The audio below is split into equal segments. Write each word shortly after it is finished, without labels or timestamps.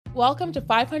Welcome to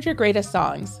 500 Greatest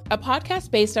Songs, a podcast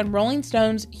based on Rolling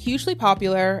Stone's hugely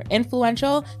popular,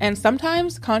 influential, and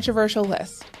sometimes controversial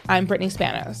list. I'm Brittany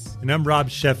Spanos. And I'm Rob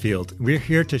Sheffield. We're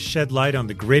here to shed light on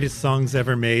the greatest songs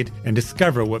ever made and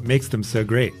discover what makes them so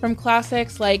great. From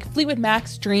classics like Fleetwood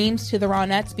Mac's Dreams to the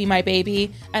Ronettes' Be My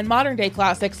Baby, and modern-day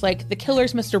classics like The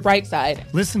Killer's Mr.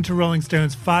 Brightside. Listen to Rolling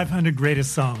Stone's 500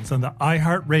 Greatest Songs on the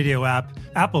iHeartRadio app,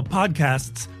 Apple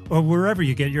Podcasts, or wherever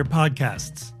you get your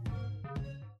podcasts.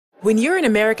 When you're an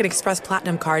American Express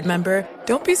Platinum card member,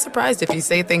 don't be surprised if you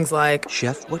say things like,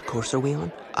 "Chef, what course are we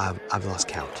on? I've lost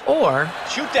count." Or,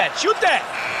 Shoot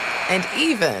that! And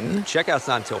even, Checkout's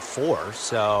not until 4,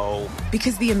 so...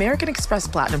 Because the American Express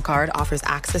Platinum Card offers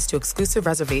access to exclusive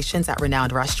reservations at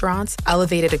renowned restaurants,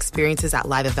 elevated experiences at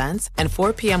live events, and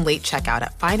 4 p.m. late checkout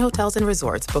at fine hotels and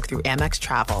resorts booked through Amex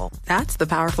Travel. That's the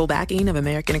powerful backing of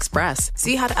American Express.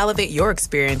 See how to elevate your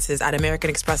experiences at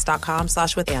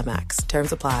americanexpress.com/withAmex.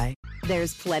 Terms apply.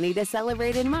 There's plenty to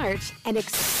celebrate in March and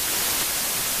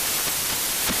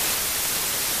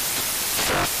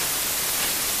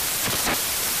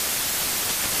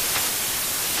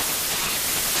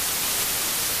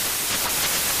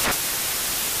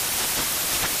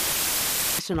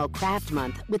National Craft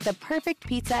Month with the perfect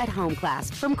pizza at home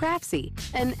class from Craftsy.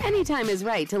 And anytime is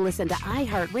right to listen to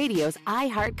iHeartRadio's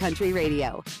iHeartCountry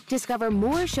Radio. Discover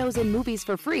more shows and movies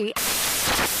for free.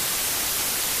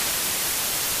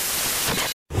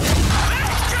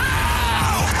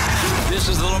 This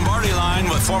is the Lombardi Line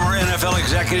with former NFL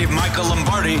executive Michael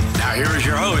Lombardi. Now here is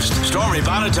your host, Stormy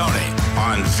Buonantony,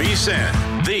 on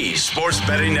VSiN, the Sports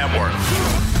Betting Network.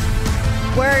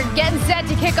 We're getting set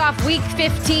to kick off Week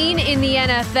 15 in the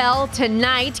NFL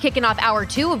tonight, kicking off Hour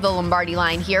 2 of the Lombardi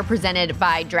Line here, presented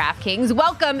by DraftKings.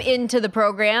 Welcome into the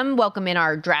program. Welcome in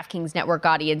our DraftKings Network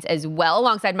audience as well,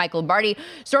 alongside Michael Lombardi.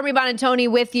 Stormy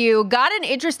Buonantony with you. Got an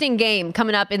interesting game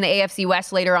coming up in the AFC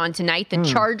West later on tonight. The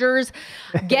Chargers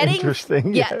getting...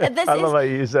 Interesting. Yeah, I love how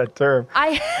you use that term.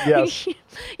 Yes.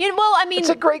 It's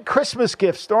a great Christmas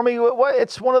gift, Stormy.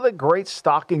 It's one of the great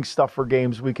stocking stuffer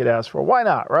games we could ask for. Why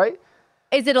not, right?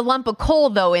 Is it a lump of coal,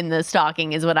 though, in the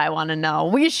stocking is what I want to know.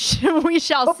 We shall see.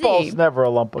 Football's never a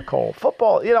lump of coal.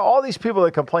 Football, all these people that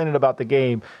are complaining about the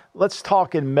game, let's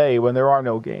talk in May when there are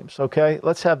no games, okay?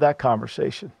 Let's have that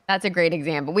conversation. That's a great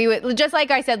example. We would, just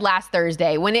like I said last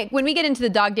Thursday, when we get into the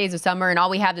dog days of summer and all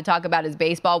we have to talk about is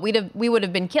baseball, we would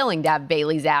have been killing to have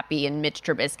Bailey Zappi and Mitch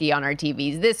Trubisky on our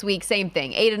TVs. This week, same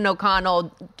thing. Aiden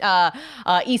O'Connell,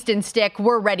 Easton Stick,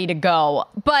 we're ready to go.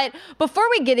 But before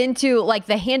we get into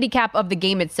the handicap of the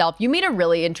game itself, you made a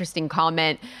really interesting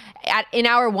comment. In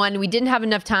Hour 1, we didn't have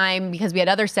enough time because we had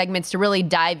other segments to really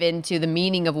dive into the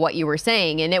meaning of what you were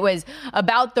saying. And it was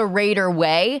about the Raider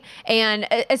way. And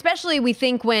especially we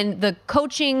think when the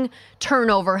coaching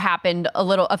turnover happened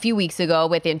a few weeks ago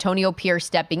with Antonio Pierce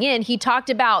stepping in, he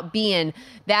talked about being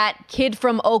that kid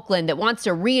from Oakland that wants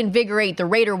to reinvigorate the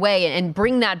Raider way and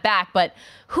bring that back. But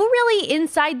who really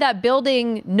inside that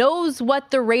building knows what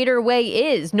the Raider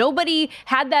way is? Nobody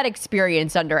had that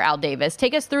experience under Al Davis.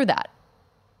 Take us through that.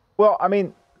 Well,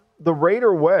 the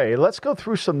Raider way, let's go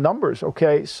through some numbers,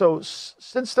 okay? So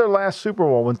since their last Super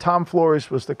Bowl, when Tom Flores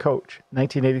was the coach,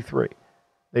 1983,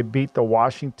 they beat the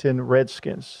Washington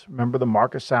Redskins. Remember the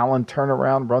Marcus Allen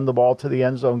turnaround, run the ball to the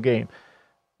end zone game.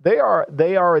 They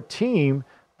are a team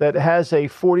that has a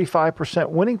 45%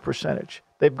 winning percentage.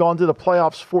 They've gone to the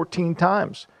playoffs 14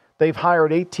 times. They've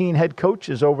hired 18 head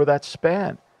coaches over that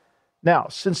span. Now,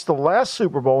 since the last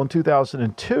Super Bowl in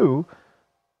 2002,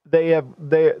 they have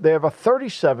a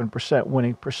 37%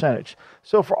 winning percentage.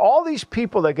 So for all these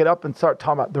people that get up and start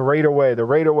talking about the Raider way,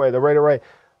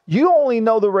 you only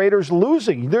know the Raiders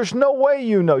losing. There's no way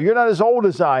you know. You're not as old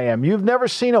as I am. You've never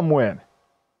seen them win.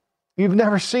 You've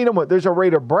never seen them win. There's a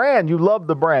Raider brand. You love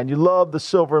the brand. You love the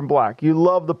silver and black. You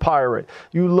love the pirate.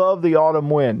 You love the autumn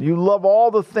wind. You love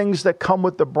all the things that come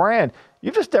with the brand.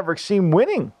 You've just never seen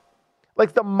winning.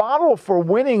 The model for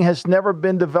winning has never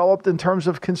been developed in terms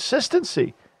of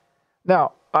consistency.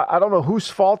 Now, I don't know whose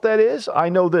fault that is. I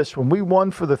know this. When we won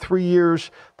for the 3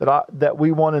 years that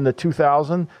we won in the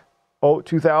 2001 and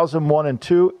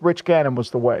 2002, Rich Gannon was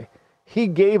the way. He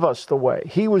gave us the way.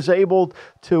 He was able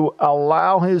to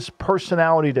allow his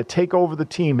personality to take over the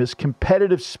team. His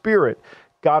competitive spirit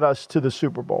got us to the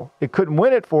Super Bowl. It couldn't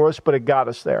win it for us, but it got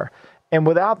us there. And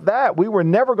without that, we were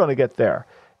never going to get there.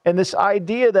 And this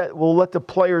idea that we'll let the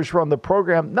players run the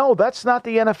program, no, that's not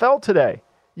the NFL today.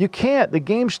 You can't. The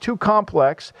game's too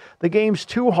complex. The game's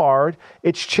too hard.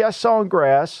 It's chess on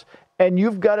grass. And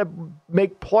you've got to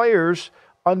make players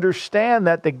understand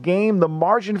that the game, the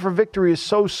margin for victory is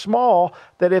so small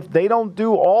that if they don't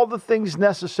do all the things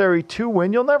necessary to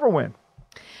win, you'll never win.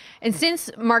 And since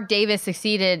Mark Davis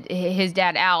succeeded his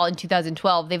dad, Al, in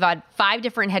 2012, they've had 5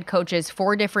 different head coaches,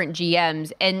 4 different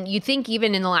GMs. And you think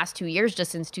even in the last 2 years, just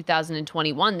since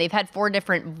 2021, they've had 4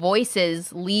 different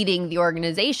voices leading the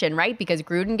organization, right? Because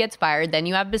Gruden gets fired, then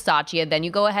you have Bisaccia, then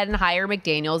you go ahead and hire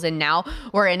McDaniels, and now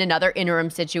we're in another interim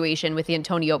situation with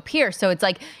Antonio Pierce. So it's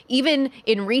like, even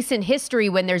in recent history,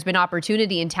 when there's been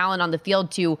opportunity and talent on the field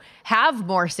to have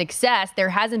more success, there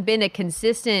hasn't been a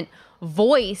consistent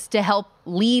voice to help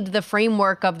lead the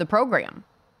framework of the program.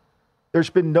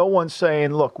 There's been no one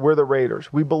saying, look, we're the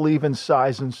Raiders. We believe in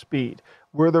size and speed.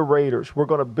 We're the Raiders. We're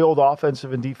going to build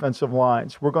offensive and defensive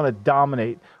lines. We're going to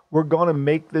dominate. We're going to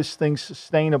make this thing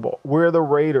sustainable. We're the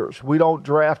Raiders. We don't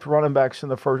draft running backs in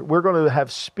the first. We're going to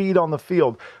have speed on the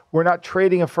field. We're not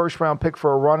trading a first-round pick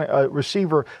for a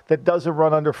receiver that doesn't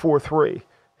run under 4.3.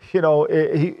 You know,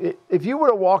 if you would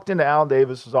have walked into Al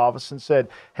Davis's office and said,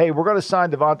 hey, we're going to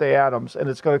sign Devontae Adams and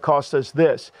it's going to cost us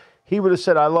this, he would have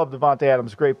said, I love Devontae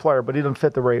Adams, great player, but he doesn't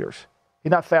fit the Raiders.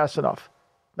 He's not fast enough.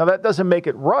 Now, that doesn't make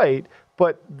it right,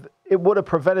 but it would have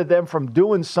prevented them from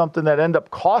doing something that ended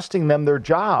up costing them their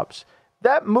jobs.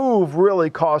 That move really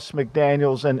cost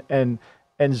McDaniels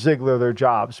and Ziegler their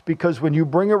jobs, because when you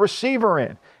bring a receiver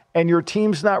in, and your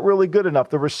team's not really good enough.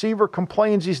 The receiver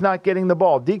complains he's not getting the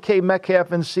ball. DK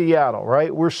Metcalf in Seattle,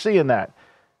 right? We're seeing that.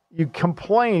 You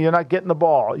complain you're not getting the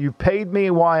ball. You paid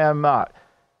me, why I'm not.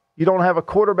 You don't have a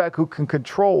quarterback who can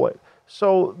control it.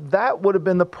 So that would have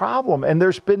been the problem. And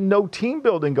there's been no team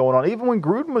building going on. Even when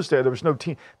Gruden was there was no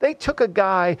team. They took a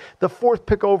guy, the 4th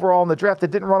pick overall in the draft,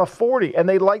 that didn't run a 40, and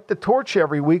they light the torch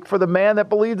every week for the man that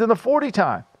believed in the 40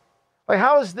 time. Like,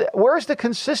 where's the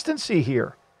consistency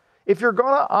here? If you're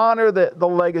going to honor the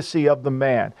legacy of the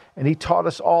man, and he taught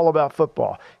us all about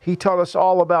football, he taught us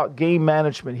all about game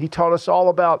management, he taught us all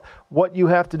about what you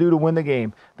have to do to win the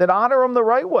game, then honor him the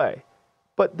right way.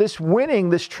 But this winning,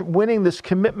 this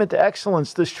commitment to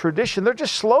excellence, this tradition, they're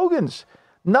just slogans.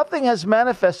 Nothing has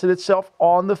manifested itself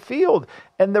on the field.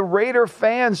 And the Raider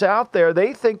fans out there,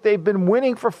 they think they've been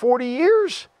winning for 40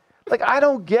 years. Like, I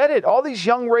don't get it. All these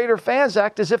young Raider fans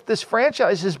act as if this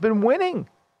franchise has been winning.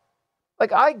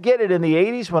 Like, I get it in the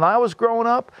 80s when I was growing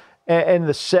up, and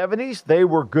the 70s, they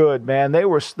were good, man.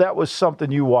 That was something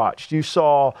you watched. You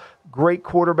saw great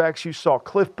quarterbacks. You saw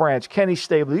Cliff Branch, Kenny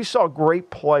Stabler. You saw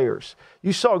great players.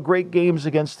 You saw great games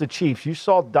against the Chiefs. You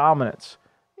saw dominance.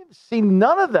 You've seen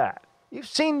none of that. You've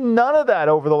seen none of that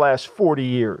over the last 40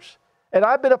 years. And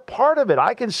I've been a part of it.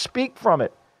 I can speak from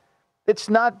it. It's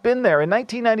not been there. In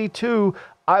 1992,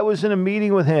 I was in a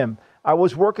meeting with him. I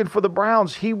was working for the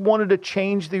Browns. He wanted to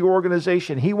change the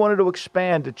organization. He wanted to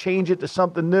expand, to change it to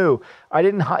something new. He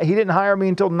didn't hire me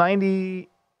until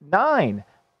 99.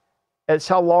 That's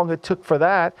how long it took for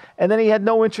that. And then he had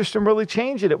no interest in really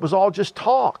changing it. It was all just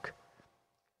talk.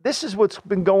 This is what's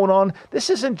been going on. This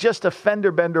isn't just a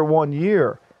fender bender one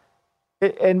year.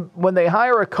 And when they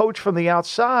hire a coach from the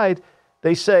outside,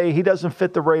 they say he doesn't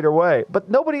fit the Raider way. But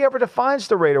nobody ever defines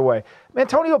the Raider way.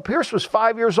 Antonio Pierce was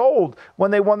 5 years old when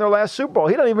they won their last Super Bowl.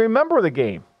 He doesn't even remember the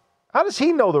game. How does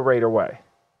he know the Raider way?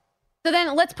 So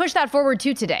then let's push that forward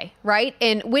to today, right?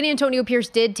 And when Antonio Pierce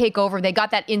did take over, they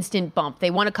got that instant bump. They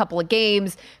won a couple of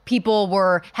games. People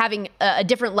were having a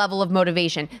different level of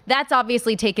motivation. That's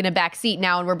obviously taken a back seat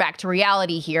now, and we're back to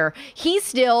reality here. He's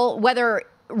still, whether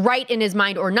right in his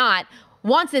mind or not,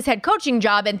 wants this head coaching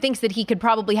job and thinks that he could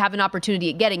probably have an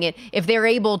opportunity at getting it if they're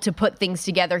able to put things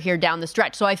together here down the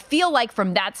stretch. So I feel like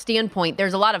from that standpoint,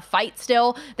 there's a lot of fight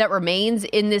still that remains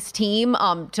in this team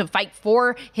to fight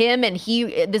for him. And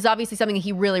this is obviously something that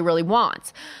he really, really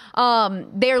wants.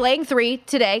 They're laying 3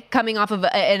 today, coming off of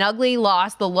an ugly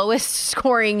loss, the lowest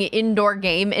scoring indoor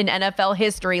game in NFL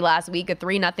history last week, a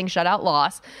 3-0 shutout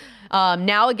loss.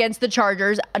 Now against the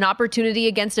Chargers, an opportunity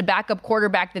against a backup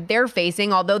quarterback that they're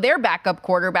facing, although their backup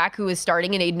quarterback, who is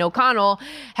starting in Aiden O'Connell,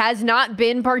 has not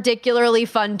been particularly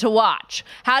fun to watch.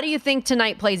 How do you think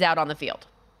tonight plays out on the field?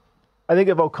 I think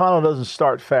if O'Connell doesn't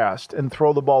start fast and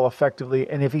throw the ball effectively,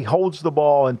 and if he holds the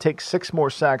ball and takes 6 more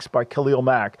sacks by Khalil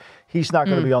Mack, he's not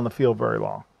going to be on the field very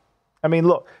long. I mean,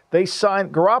 look, they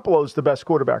signed – Garoppolo's the best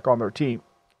quarterback on their team.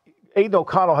 Aiden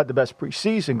O'Connell had the best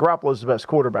preseason. Garoppolo's the best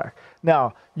quarterback.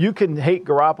 Now, you can hate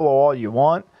Garoppolo all you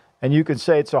want, and you can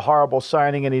say it's a horrible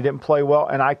signing and he didn't play well,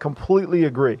 and I completely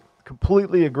agree.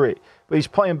 Completely agree. But he's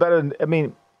playing better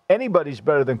than, anybody's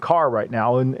better than Carr right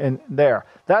now and there.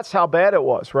 That's how bad it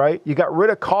was, right? You got rid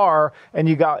of Carr, and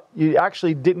you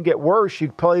actually didn't get worse.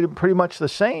 You played pretty much the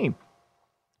same.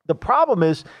 The problem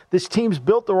is this team's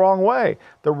built the wrong way.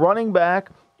 The running back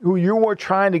who you were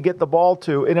trying to get the ball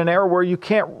to in an era where you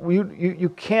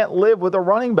can't live with a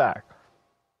running back.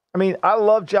 I mean, I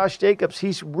love Josh Jacobs.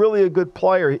 He's really a good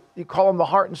player. You call him the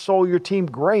heart and soul of your team,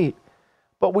 great.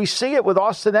 But we see it with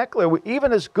Austin Eckler.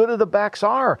 Even as good as the backs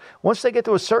are, once they get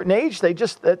to a certain age,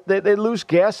 they lose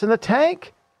gas in the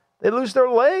tank. They lose their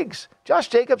legs. Josh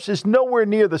Jacobs is nowhere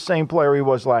near the same player he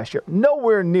was last year.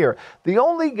 Nowhere near. The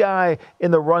only guy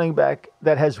in the running back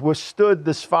that has withstood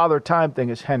this father time thing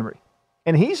is Henry.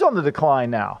 And he's on the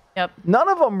decline now. Yep. None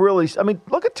of them really. I mean,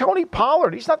 look at Tony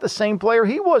Pollard. He's not the same player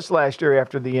he was last year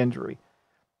after the injury.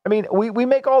 I mean, we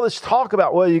make all this talk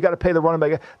about, well, you got to pay the running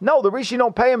back. No, the reason you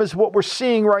don't pay him is what we're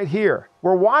seeing right here.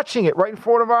 We're watching it right in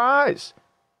front of our eyes.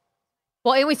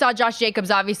 Well, and we saw Josh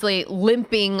Jacobs obviously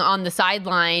limping on the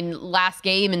sideline last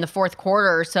game in the fourth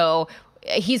quarter. So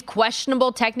he's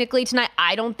questionable technically tonight.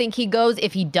 I don't think he goes.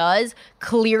 If he does,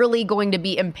 clearly going to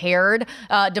be impaired.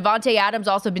 Devontae Adams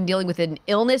also been dealing with an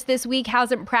illness this week,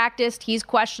 hasn't practiced. He's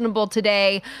questionable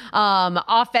today.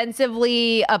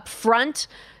 Offensively up front,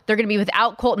 they're going to be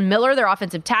without Colton Miller, their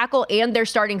offensive tackle, and their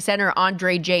starting center,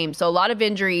 Andre James. So a lot of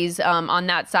injuries on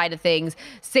that side of things.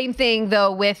 Same thing,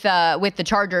 though, with the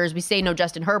Chargers. We say no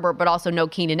Justin Herbert, but also no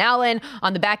Keenan Allen.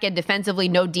 On the back end defensively,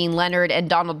 no Dean Leonard, and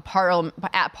Donald Parham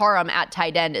at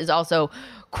tight end is also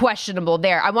questionable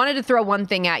there. I wanted to throw one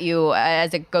thing at you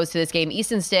as it goes to this game.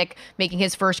 Easton Stick making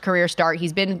his first career start.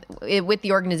 He's been with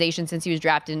the organization since he was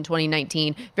drafted in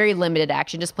 2019. Very limited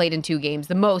action, just played in 2 games,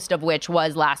 the most of which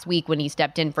was last week when he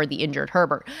stepped in for the injured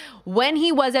Herbert. When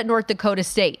he was at North Dakota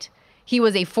State, he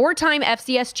was a 4-time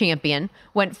FCS champion,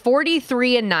 went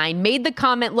 43-9, made the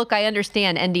comment, look, I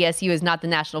understand NDSU is not the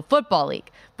National Football League,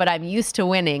 but I'm used to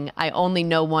winning. I only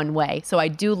know one way. So I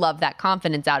do love that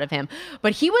confidence out of him.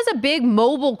 But he was a big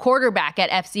mobile quarterback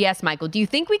at FCS, Michael. Do you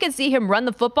think we could see him run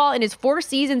the football? In his 4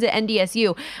 seasons at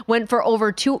NDSU, went for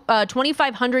over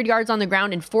 2,500 yards on the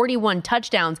ground and 41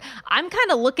 touchdowns. I'm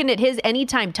kind of looking at his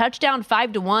anytime touchdown,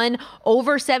 5-1,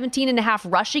 over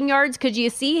 17.5 rushing yards. Could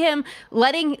you see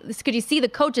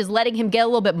the coaches letting him get a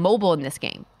little bit mobile in this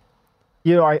game?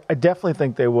 You know, I definitely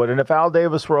think they would. And if Al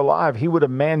Davis were alive, he would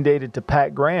have mandated to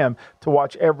Pat Graham to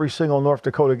watch every single North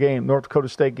Dakota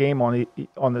State game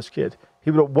on this kid.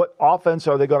 He would have, what offense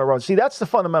are they going to run? See, that's the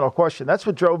fundamental question. That's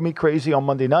what drove me crazy on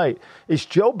Monday night. Is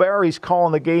Joe Barry's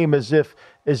calling the game as if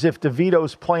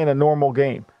DeVito's playing a normal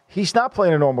game. He's not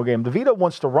playing a normal game. DeVito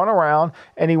wants to run around,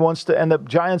 and the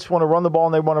Giants want to run the ball,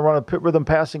 and they want to run a pit rhythm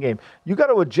passing game. You got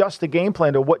to adjust the game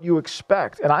plan to what you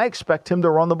expect, and I expect him to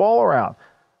run the ball around.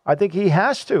 I think he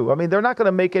has to. I mean, they're not going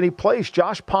to make any plays.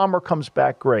 Josh Palmer comes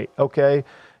back great, okay?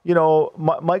 You know,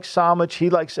 Mike Samich,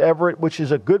 he likes Everett, which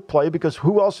is a good play because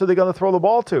who else are they going to throw the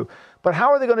ball to? But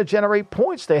how are they going to generate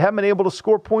points? They haven't been able to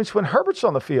score points when Herbert's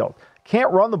on the field.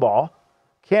 Can't run the ball.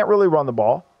 Can't really run the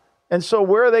ball. And so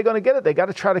where are they going to get it? They got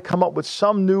to try to come up with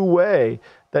some new way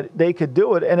that they could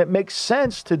do it. And it makes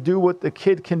sense to do what the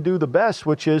kid can do the best,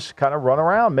 which is kind of run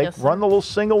around, run the little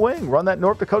single wing, run that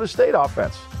North Dakota State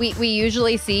offense. We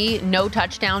usually see no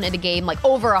touchdown in a game like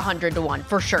over 100-1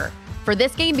 for sure. For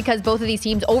this game, because both of these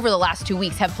teams over the last 2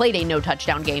 weeks have played a no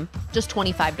touchdown game, just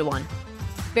 25-1.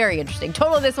 Very interesting.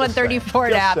 Total of this one,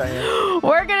 34.5.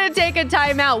 We're going to take a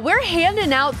timeout. We're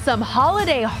handing out some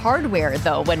holiday hardware,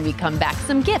 though, when we come back.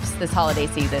 Some gifts this holiday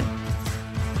season.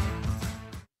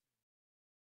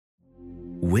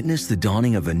 Witness the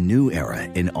dawning of a new era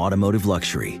in automotive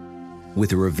luxury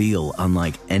with a reveal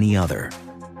unlike any other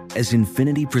as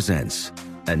Infiniti presents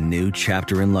a new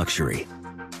chapter in luxury,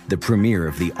 the premiere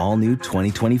of the all-new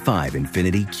 2025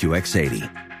 Infiniti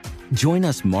QX80. Join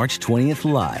us March 20th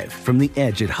live from the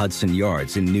Edge at Hudson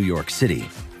Yards in New York City,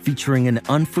 featuring an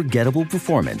unforgettable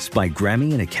performance by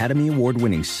Grammy and Academy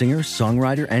Award-winning singer,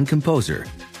 songwriter, and composer,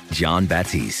 Jon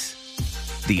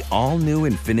Batiste. The all-new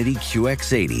Infiniti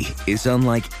QX80 is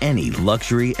unlike any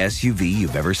luxury SUV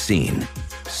you've ever seen.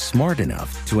 Smart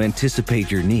enough to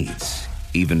anticipate your needs,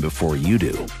 even before you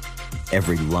do.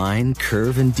 Every line,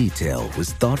 curve, and detail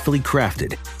was thoughtfully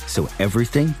crafted, so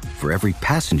everything for every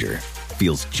passenger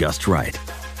feels just right.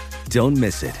 Don't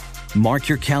miss it. Mark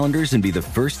your calendars and be the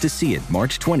first to see it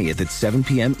March 20th at 7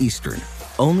 p.m. Eastern,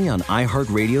 only on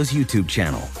iHeartRadio's YouTube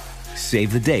channel.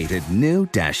 Save the date at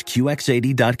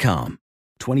new-QX80.com.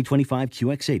 2025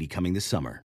 QX80 coming this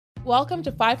summer. Welcome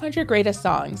to 500 Greatest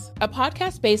Songs, a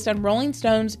podcast based on Rolling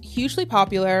Stone's hugely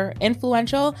popular,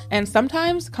 influential, and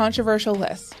sometimes controversial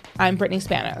list. I'm Brittany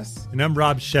Spanos. And I'm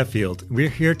Rob Sheffield. We're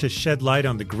here to shed light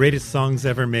on the greatest songs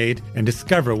ever made and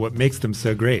discover what makes them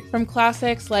so great. From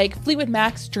classics like Fleetwood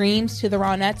Mac's Dreams to the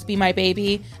Ronettes' Be My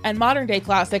Baby, and modern-day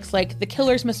classics like The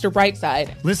Killers' Mr.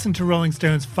 Brightside. Listen to Rolling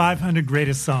Stone's 500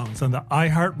 Greatest Songs on the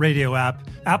iHeartRadio app,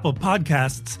 Apple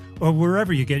Podcasts, or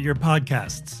wherever you get your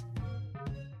podcasts.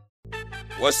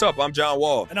 What's up? I'm John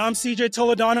Wall. And I'm CJ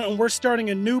Toledano, and we're starting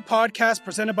a new podcast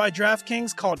presented by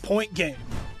DraftKings called Point Game.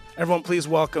 Everyone, please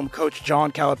welcome Coach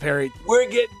John Calipari. We're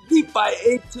getting beat by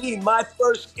 18. My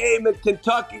first game in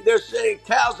Kentucky, they're saying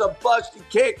Cal's a bust. He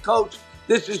can't coach.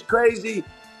 This is crazy.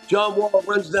 John Wall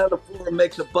runs down the floor and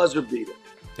makes a buzzer beater.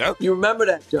 Yep. You remember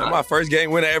that, John? That's my first game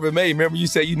winner I ever made. Remember you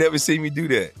said you never seen me do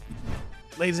that.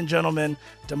 Ladies and gentlemen,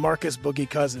 DeMarcus Boogie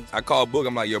Cousins. I called Boog.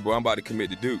 I'm like, yo, bro, I'm about to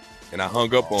commit to Duke. And I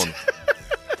hung up on him.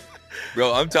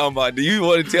 Bro, I'm talking about, do you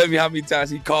want to tell me how many times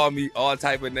he called me all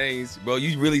type of names? Bro,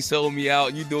 you really sold me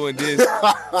out. You doing this.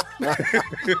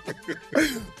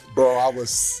 Bro, I was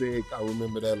sick. I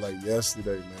remember that like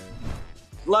yesterday, man.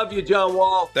 Love you, John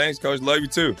Wall. Thanks, Coach. Love you,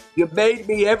 too. You made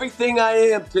me everything I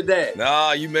am today.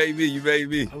 Nah, you made me. You made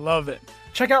me. I love it.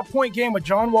 Check out Point Game with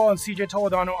John Wall and CJ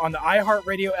Toledano on the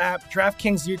iHeartRadio app,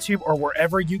 DraftKings YouTube, or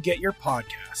wherever you get your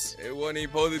podcasts. It wasn't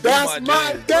even supposed to be That's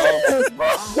my dance,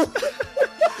 bro.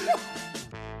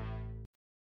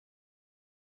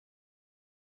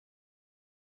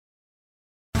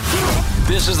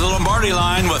 This is the Lombardi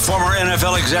Line with former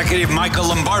NFL executive Michael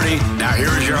Lombardi. Now here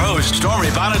is your host, Stormy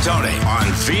Buonantony, on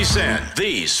VSiN,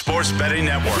 the Sports Betting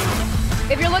Network.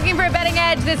 If you're looking for a betting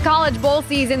edge this college bowl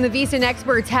season, the VSiN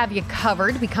experts have you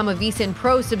covered. Become a VSiN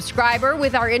Pro subscriber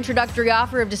with our introductory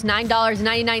offer of just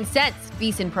 $9.99.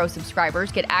 VSiN Pro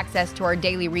subscribers get access to our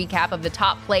daily recap of the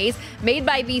top plays made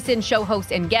by VSiN show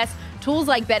hosts and guests, tools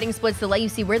like betting splits to let you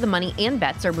see where the money and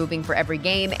bets are moving for every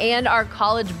game, and our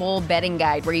college bowl betting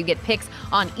guide where you get picks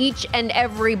on each and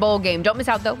every bowl game. Don't miss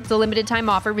out, though. It's a limited time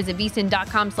offer. Visit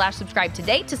vsin.com/subscribe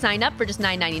today to sign up for just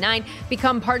 $9.99.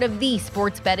 Become part of the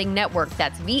Sports Betting Network.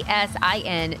 That's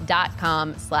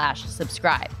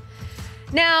VSIN.com/subscribe.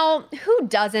 Now, who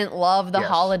doesn't love the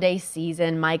holiday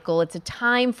season, Michael? It's a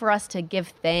time for us to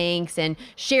give thanks and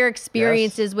share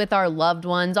experiences with our loved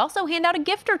ones. Also hand out a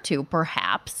gift or two,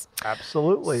 perhaps.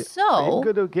 Absolutely. So, are you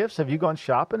good at gifts? Have you gone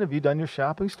shopping? Have you done your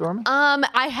shopping, Stormy?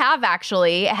 I have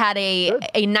actually had a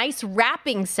nice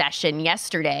wrapping session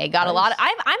yesterday. Got a lot of,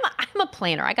 I'm a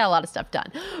planner. I got a lot of stuff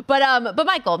done. But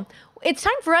Michael, it's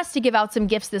time for us to give out some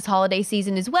gifts this holiday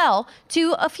season as well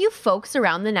to a few folks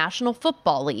around the National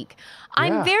Football League.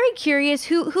 I'm very curious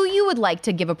who you would like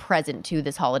to give a present to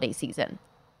this holiday season.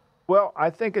 Well, I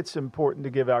think it's important to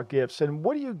give out gifts. And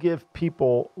what do you give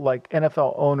people like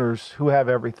NFL owners who have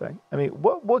everything? I mean,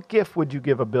 what gift would you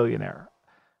give a billionaire?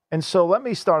 And so let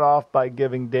me start off by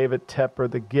giving David Tepper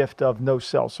the gift of no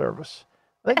cell service.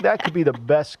 I think that could be the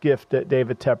best gift that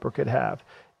David Tepper could have,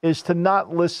 is to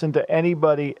not listen to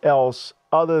anybody else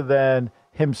other than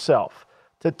himself,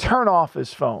 to turn off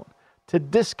his phone, to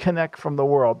disconnect from the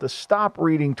world, to stop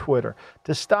reading Twitter,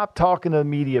 to stop talking to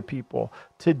media people,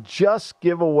 to just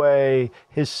give away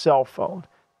his cell phone.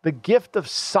 The gift of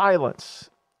silence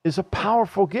is a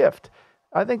powerful gift.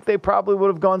 I think they probably would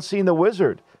have gone seen The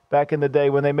Wizard back in the day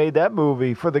when they made that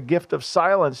movie for the gift of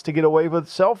silence to get away with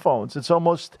cell phones. It's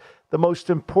almost the most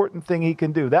important thing he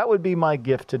can do. That would be my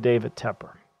gift to David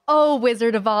Tepper. Oh,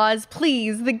 Wizard of Oz,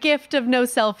 please, the gift of no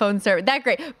cell phone service. That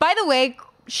great. By the way,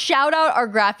 shout out our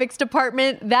graphics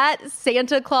department. That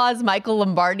Santa Claus Michael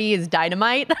Lombardi is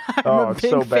dynamite. I'm a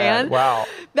big fan. Wow.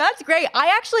 That's great.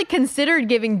 I actually considered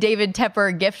giving David Tepper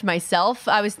a gift myself.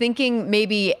 I was thinking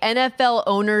maybe NFL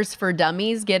Owners for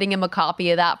Dummies, getting him a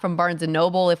copy of that from Barnes &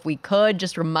 Noble if we could,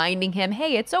 just reminding him,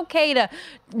 hey, it's okay to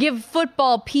give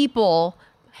football people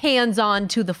hands-on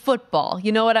to the football.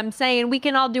 You know what I'm saying? We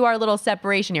can all do our little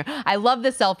separation here. I love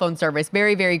the cell phone service.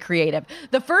 Very, very creative.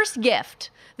 The first gift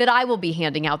that I will be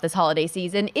handing out this holiday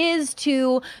season is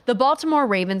to the Baltimore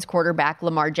Ravens quarterback,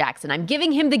 Lamar Jackson. I'm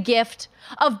giving him the gift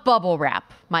of bubble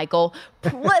wrap, Michael.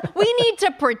 We need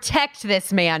to protect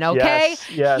this man, okay?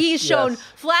 He's shown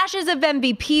flashes of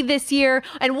MVP this year.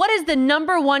 And what has the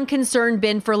number one concern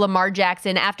been for Lamar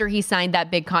Jackson after he signed that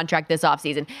big contract this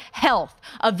offseason? Health,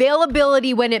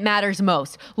 availability when it matters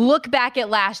most. Look back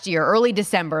at last year, early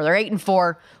December. They're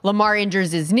 8-4. Lamar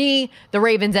injures his knee. The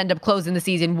Ravens end up closing the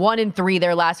season 1-3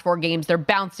 their last 4 games. They're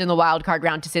bounced in the wild card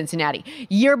round to Cincinnati.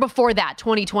 Year before that,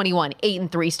 2021,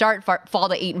 8-3 start, fall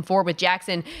to 8-4 with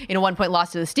Jackson in a 1-point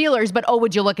loss to the Steelers. But oh,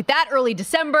 would you look at that, early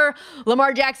December,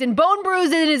 Lamar Jackson bone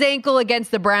bruise in his ankle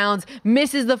against the Browns,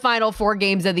 misses the final 4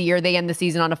 games of the year. They end the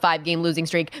season on a 5-game losing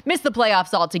streak, miss the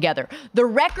playoffs altogether. The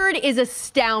record is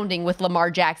astounding with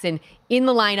Lamar Jackson in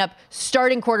the lineup,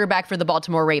 starting quarterback for the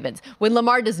Baltimore Ravens. When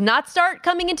Lamar does not start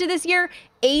coming into this year,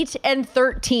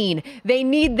 8-13. They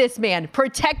need this man.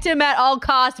 Protect him at all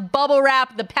costs. Bubble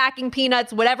wrap, the packing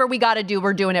peanuts, whatever we got to do,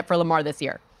 we're doing it for Lamar this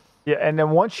year. Yeah, and then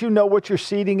once you know what your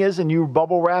seeding is and you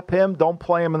bubble wrap him, don't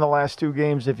play him in the last 2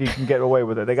 games if you can get away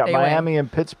with it. They got Stay Miami away.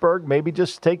 and Pittsburgh. Maybe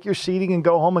just take your seeding and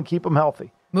go home and keep them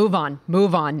healthy. Move on.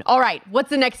 All right, what's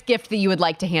the next gift that you would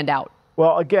like to hand out?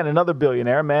 Well, again, another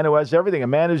billionaire, a man who has everything, a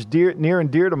man who's near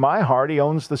and dear to my heart. He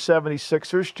owns the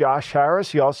 76ers, Josh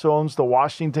Harris. He also owns the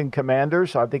Washington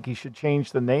Commanders. I think he should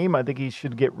change the name. I think he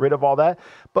should get rid of all that.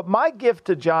 But my gift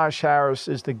to Josh Harris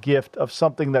is the gift of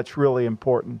something that's really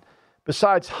important.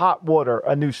 Besides hot water,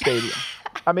 a new stadium.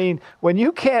 I mean, when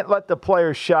you can't let the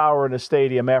players shower in a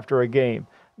stadium after a game,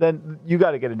 then you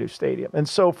got to get a new stadium. And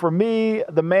so for me,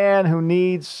 the man who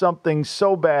needs something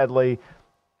so badly,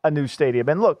 a new stadium.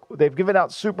 And look, they've given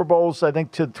out Super Bowls, I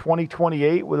think, to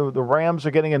 2028, where the Rams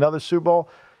are getting another Super Bowl.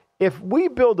 If we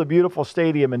build a beautiful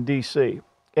stadium in D.C.,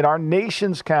 in our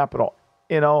nation's capital,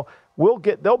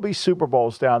 there'll be Super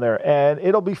Bowls down there, and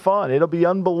it'll be fun. It'll be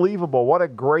unbelievable. What a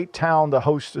great town to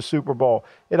host a Super Bowl.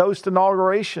 It hosts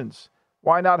inaugurations.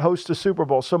 Why not host a Super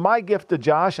Bowl? So my gift to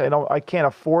Josh, I can't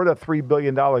afford a $3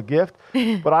 billion gift,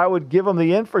 but I would give him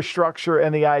the infrastructure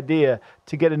and the idea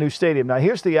to get a new stadium. Now,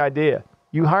 here's the idea.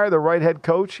 You hire the right head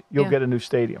coach, you'll get a new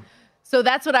stadium. So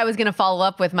that's what I was going to follow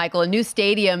up with, Michael. A new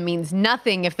stadium means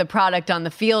nothing if the product on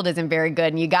the field isn't very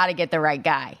good, and you got to get the right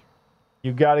guy.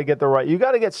 You got to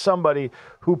get somebody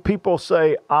who people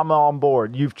say, I'm on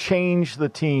board. You've changed the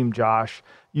team, Josh.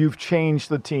 You've changed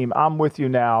the team. I'm with you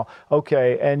now.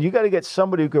 Okay. And you got to get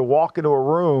somebody who could walk into a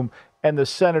room and the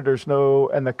senators know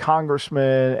and the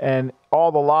congressmen and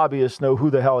all the lobbyists know who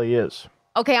the hell he is.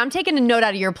 Okay, I'm taking a note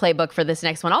out of your playbook for this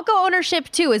next one. I'll go ownership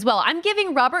too as well. I'm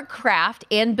giving Robert Kraft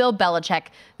and Bill Belichick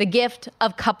the gift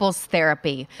of couples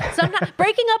therapy. Sometimes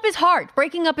breaking up is hard.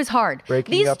 Isn't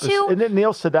it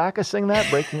Neil Sedaka sing that?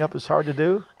 Breaking up is hard to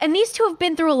do. And these two have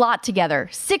been through a lot together.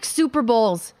 6 Super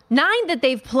Bowls, 9 that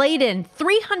they've played in,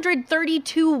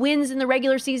 332 wins in the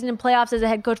regular season and playoffs as a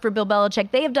head coach for Bill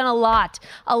Belichick. They have done a lot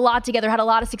together, had a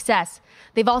lot of success.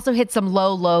 They've also hit some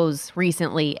low lows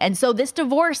recently. And so this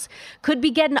divorce could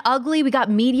be getting ugly. We got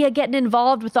media getting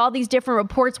involved with all these different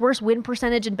reports. Worst win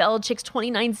percentage in Belichick's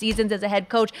 29 seasons as a head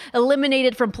coach.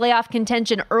 Eliminated from playoff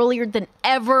contention earlier than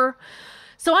ever.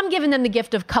 So I'm giving them the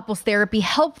gift of couples therapy.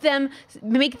 Help them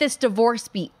make this divorce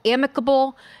be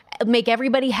amicable. Make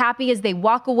everybody happy as they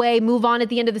walk away, move on at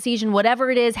the end of the season,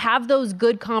 whatever it is. Have those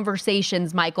good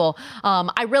conversations, Michael.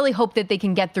 I really hope that they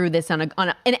can get through this and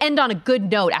end on a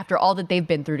good note after all that they've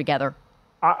been through together.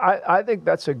 I think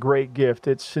that's a great gift.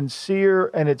 It's sincere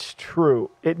and it's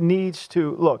true. It needs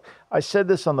to, look, I said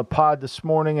this on the pod this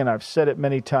morning and I've said it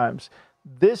many times.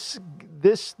 This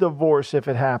divorce, if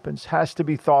it happens, has to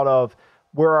be thought of,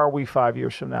 where are we 5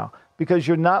 years from now? Because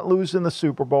you're not losing the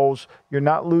Super Bowls. You're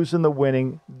not losing the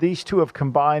winning. These two have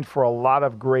combined for a lot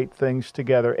of great things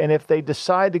together. And if they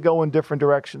decide to go in different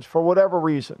directions for whatever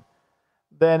reason,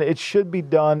 then it should be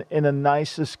done in the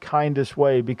nicest, kindest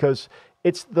way because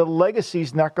the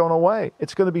legacy's not going away.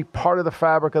 It's going to be part of the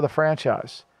fabric of the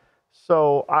franchise.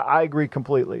 So I agree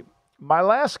completely. My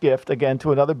last gift, again,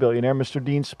 to another billionaire, Mr.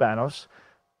 Dean Spanos,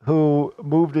 who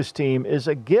moved his team, is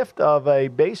a gift of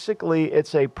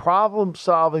it's a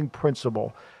problem-solving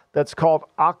principle that's called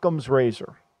Occam's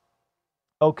razor.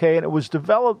 Okay, and it was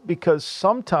developed because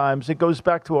sometimes it goes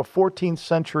back to a 14th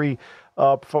century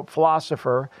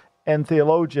philosopher and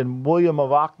theologian, William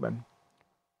of Ockham.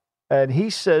 And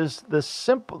he says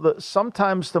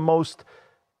sometimes the most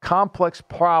complex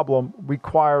problem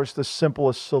requires the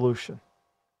simplest solution.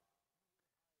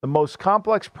 The most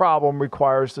complex problem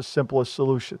requires the simplest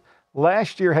solution.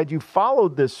 Last year, had you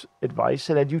followed this advice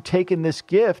and had you taken this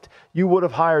gift, you would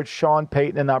have hired Sean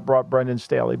Payton and not brought Brendan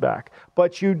Staley back.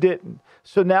 But you didn't.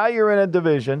 So now you're in a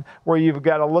division where you've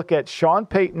got to look at Sean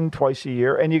Payton twice a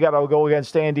year and you got to go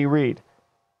against Andy Reid.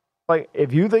 Like,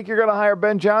 if you think you're going to hire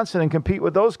Ben Johnson and compete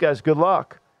with those guys, good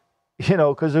luck.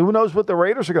 Because who knows what the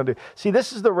Raiders are going to do. See,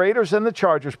 this is the Raiders and the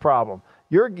Chargers problem.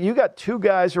 You got 2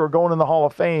 guys who are going in the Hall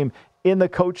of Fame in the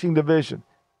coaching division,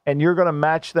 and you're going to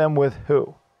match them with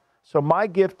who? So my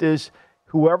gift is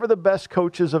whoever the best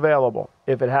coach is available,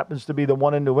 if it happens to be the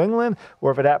one in New England or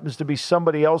if it happens to be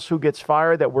somebody else who gets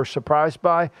fired that we're surprised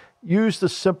by, use the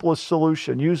simplest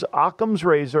solution. Use Occam's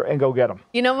razor and go get them.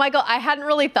 Michael, I hadn't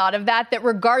really thought of that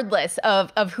regardless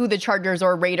of who the Chargers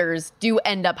or Raiders do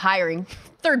end up hiring,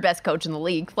 third best coach in the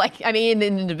league. In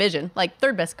the division,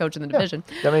 third best coach in the division.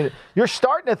 You're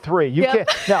starting at 3. You can't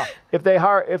now. If they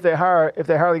hire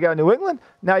the guy in New England,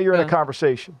 now you're in a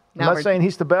conversation. I'm not saying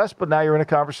he's the best, but now you're in a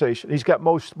conversation. He's got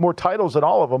more titles than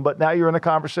all of them, but now you're in a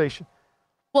conversation.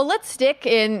 Well, let's stick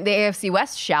in the AFC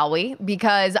West, shall we?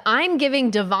 Because I'm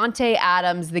giving Davante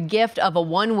Adams the gift of a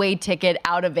one-way ticket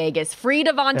out of Vegas. Free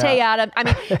Davante Adams. I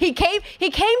mean, he came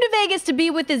to Vegas to be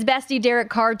with his bestie Derek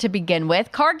Carr to begin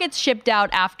with. Carr gets shipped out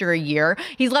after a year.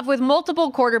 He's left with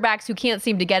multiple quarterbacks who can't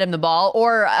seem to get him the ball,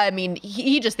 or I mean,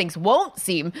 he just thinks won't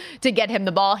seem to get him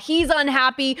the ball. He's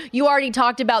unhappy. You already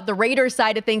talked about the Raiders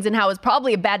side of things and how it's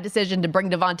probably a bad decision to bring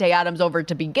Davante Adams over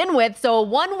to begin with. So a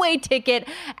one-way ticket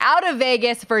out of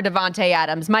Vegas for Davante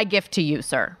Adams. My gift to you,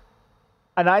 sir.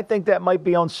 And I think that might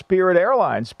be on Spirit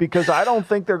Airlines because I don't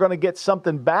think they're going to get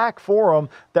something back for them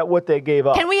that what they gave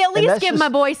up. Can we at least give my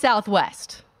boy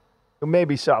Southwest?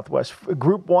 Maybe Southwest.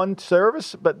 Group 1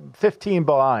 service, but 15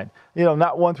 behind.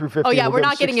 Not 1 through 15. Oh, yeah, we're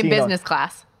not getting in business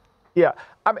class. Yeah.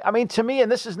 I mean, to me,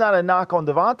 and this is not a knock on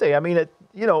Davante. I mean,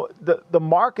 the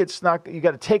market's not – you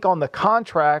got to take on the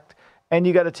contract and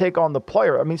you got to take on the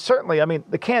player. I mean, certainly,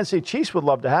 the Kansas City Chiefs would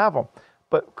love to have him.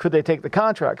 But could they take the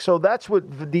contract? So that's what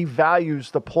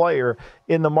devalues the player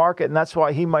in the market, and that's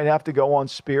why he might have to go on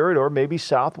Spirit or maybe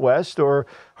Southwest or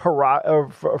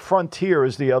Frontier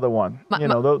is the other one.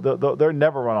 They're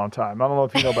never run on time. I don't know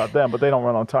if you know about them, but they don't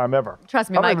run on time ever.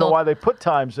 Trust me, I don't Michael. even know why they put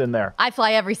times in there. I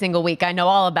fly every single week. I know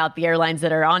all about the airlines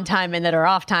that are on time and that are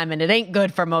off time, and it ain't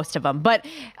good for most of them. But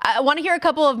I want to hear a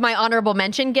couple of my honorable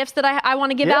mention gifts that I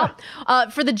want to give out.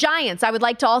 For the Giants, I would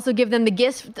like to also give them the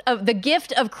gift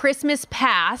of Christmas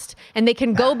past, and they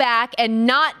can go back and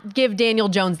not give Daniel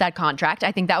Jones that contract.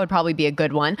 I think that would probably be a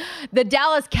good one. The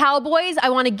Dallas Cowboys,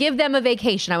 I want to give them a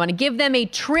vacation. I want to give them a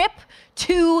trip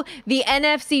to the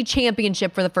NFC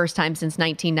Championship for the first time since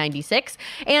 1996.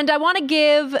 And I want to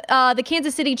give the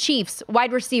Kansas City Chiefs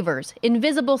wide receivers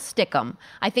invisible stickum.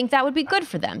 I think that would be good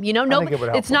for them.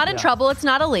 It's not in trouble. It's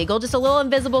not illegal. Just a little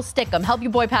invisible stickum. Help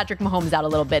your boy Patrick Mahomes out a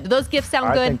little bit. Do those gifts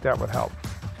sound good? I think that would help.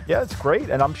 Yeah, it's great,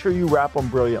 and I'm sure you wrap them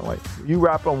brilliantly. You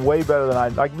wrap them way better than I.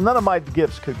 Like none of my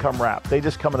gifts could come wrapped. They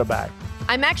just come in a bag.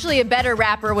 I'm actually a better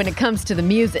rapper when it comes to the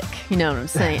music. You know what I'm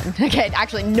saying? Okay,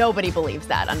 actually, nobody believes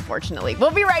that, unfortunately.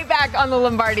 We'll be right back on the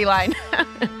Lombardi line.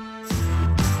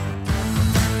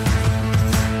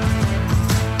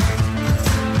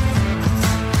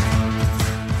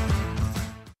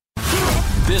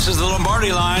 This is the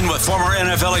Lombardi Line with former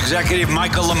NFL executive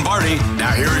Michael Lombardi.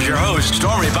 Now here is your host,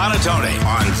 Stormy Bonatoni,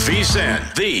 on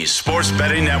VSiN, the Sports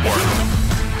Betting Network.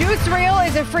 Juice Reel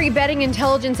is a free betting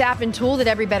intelligence app and tool that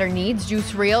every bettor needs.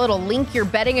 Juice Reel, it'll link your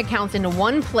betting accounts into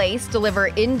one place, deliver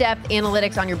in-depth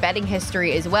analytics on your betting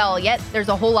history as well. Yet, there's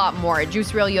a whole lot more. At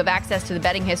Juice Reel, you have access to the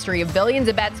betting history of billions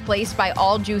of bets placed by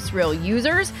all Juice Reel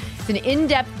users. It's an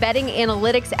in-depth betting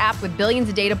analytics app with billions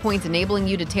of data points enabling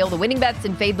you to tail the winning bets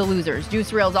and fade the losers.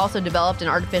 Juice Reel has also developed an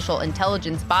artificial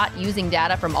intelligence bot using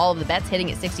data from all of the bets,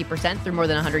 hitting at 60% through more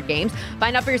than 100 games.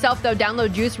 Find out for yourself, though.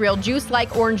 Download Juice Reel. Juice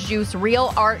like orange juice.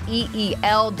 Reel,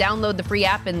 R-E-E-L. Download the free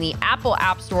app in the Apple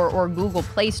App Store or Google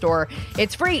Play Store.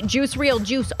 It's free. Juice Reel.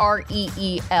 Juice,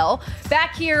 R-E-E-L.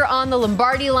 Back here on the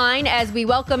Lombardi line as we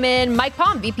welcome in Mike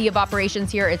Palm, VP of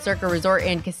Operations here at Circa Resort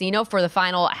and Casino for the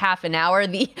final half an hour.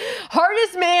 The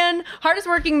hardest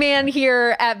working man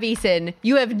here at VSiN.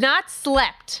 You have not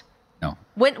slept. No.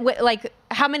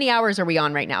 How many hours are we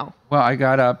on right now? Well, I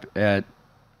got up at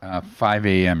 5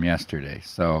 a.m. yesterday,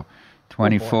 so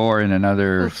 24 and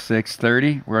another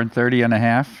 6:30. We're in 30 and a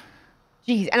half.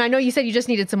 Jeez, and I know you said you just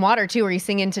needed some water, too. Were you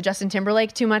singing to Justin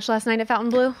Timberlake too much last night at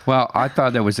Fontainebleau? Well, I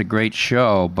thought that was a great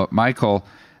show, but Michael,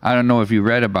 I don't know if you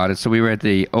read about it. So we were at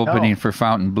the opening for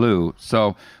Fontainebleau.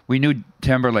 So we knew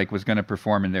Timberlake was going to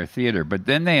perform in their theater. But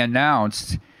then they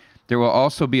announced there will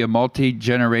also be a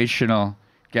multi-generational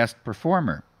guest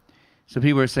performer. So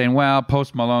people were saying, well,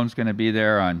 Post Malone's going to be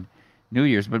there on New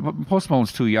Year's. But Post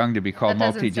Malone's too young to be called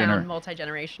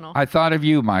multi-generational. I thought of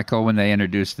you, Michael, when they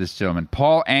introduced this gentleman.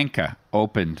 Paul Anka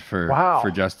opened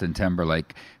for Justin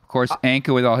Timberlake. Of course,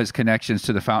 Anka with all his connections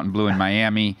to the Fontainebleau in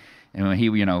Miami. And when he,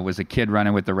 was a kid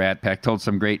running with the Rat Pack, told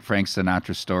some great Frank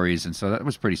Sinatra stories, and so that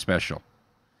was pretty special.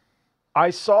 I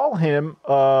saw him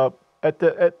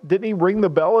didn't he ring the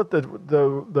bell at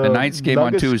the Knights game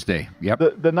Nuggets? On Tuesday?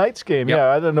 Yep. The Knights game, yep.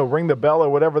 I don't know, ring the bell or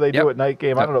whatever they do at night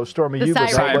game. I don't know, Stormy. The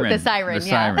siren. The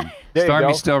siren.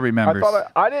 Stormy still remembers.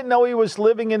 I didn't know he was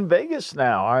living in Vegas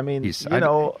now. I mean,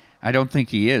 I don't think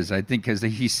he is. I think because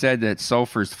he said that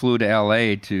Sulfurs flew to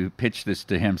L.A. to pitch this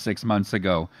to him 6 months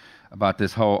ago about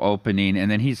this whole opening, and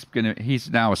then he's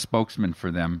now a spokesman for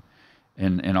them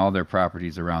in all their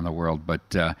properties around the world.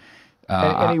 But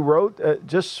and he wrote,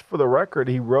 just for the record,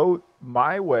 he wrote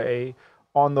My Way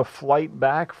on the flight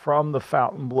back from the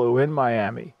Fontainebleau in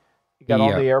Miami, He got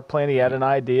on the airplane, he had an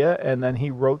idea, and then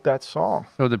he wrote that song.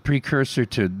 So the precursor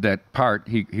to that part,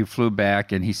 he flew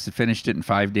back and he finished it in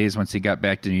 5 days once he got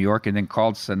back to New York, and then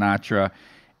called Sinatra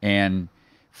and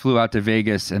flew out to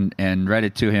Vegas and read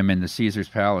it to him in the Caesar's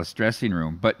Palace dressing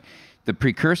room. But the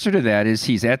precursor to that is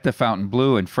he's at the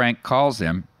Fontainebleau, and Frank calls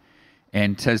him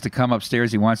and says to come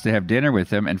upstairs. He wants to have dinner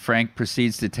with him, and Frank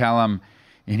proceeds to tell him,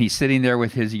 and he's sitting there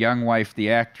with his young wife,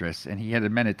 the actress, and he had a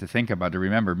minute to think about it, to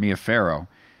remember, Mia Farrow,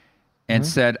 and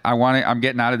said, I'm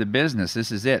getting out of the business.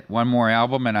 This is it. One more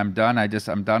album and I'm done.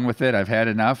 I'm done with it. I've had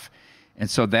enough. And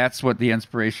so that's what the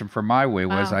inspiration for My Way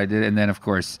was. Wow. I did. And then, of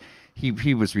course,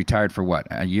 he was retired for what,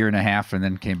 a year and a half, and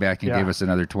then came back and gave us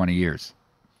another 20 years.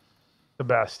 The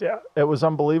best. Yeah. It was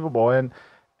unbelievable. And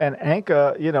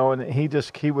Anka,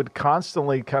 and he would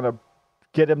constantly kind of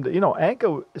get him to,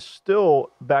 Anka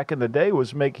still back in the day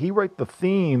he wrote the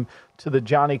theme to the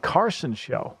Johnny Carson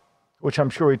show, which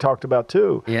I'm sure he talked about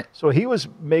too. Yeah. So he was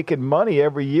making money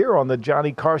every year on the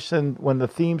Johnny Carson when the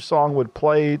theme song would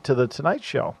play to the Tonight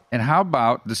Show. And how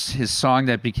about his song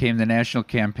that became the national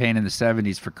campaign in the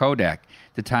 70s for Kodak,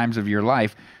 The Times of Your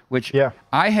Life, which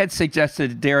I had suggested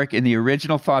to Derek in the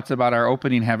original thoughts about our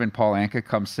opening, having Paul Anka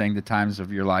come sing The Times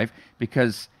of Your Life,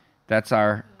 because that's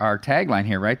our tagline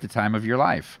here, right? The Time of Your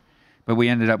Life. But we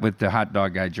ended up with the hot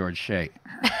dog guy, George Shea.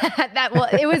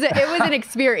 It was an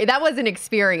experience. That was an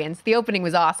experience. The opening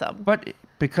was awesome. But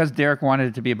because Derek wanted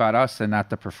it to be about us and not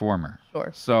the performer.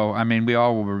 Sure. So, I mean, we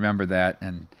all will remember that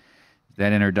and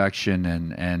that introduction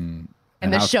and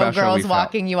the showgirls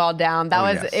walking you all down.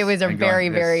 It was a very,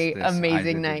 very this,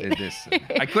 amazing night.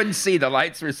 I couldn't see. The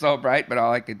lights were so bright, but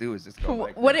all I could do was just go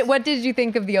like this. What did you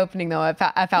think of the opening, though, at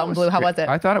Fontainebleau? How was it?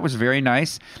 I thought it was very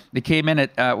nice. They came in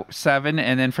at 7,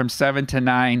 and then from 7 to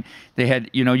 9, they had,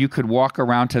 you could walk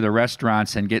around to the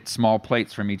restaurants and get small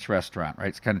plates from each restaurant, right?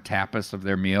 It's kind of tapas of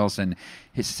their meals. And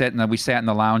we sat in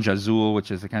the Lounge Azul, which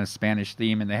is a kind of Spanish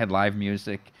theme, and they had live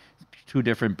music, 2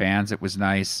 different bands. It was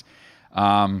nice.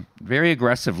 Very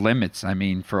aggressive limits,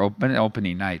 for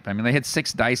opening night. They had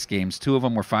 6 dice games. 2 of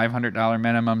them were $500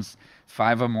 minimums.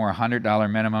 5 of them were $100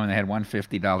 minimum, and they had one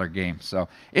 $50 game. So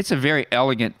it's a very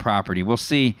elegant property. We'll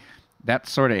see that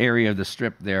sort of area of the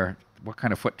Strip there, what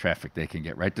kind of foot traffic they can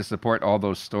get, right, to support all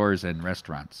those stores and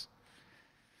restaurants.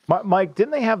 Mike,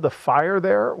 didn't they have the fire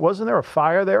there? Wasn't there a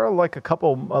fire there? Like a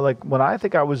couple, when I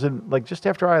think I was in, just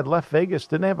after I had left Vegas,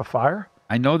 didn't they have a fire?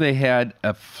 I know they had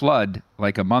a flood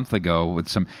like a month ago with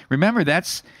some. Remember,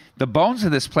 the bones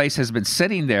of this place has been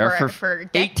sitting there for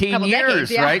 18 years,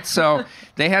 decades, right? So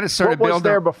they had to sort of build. What was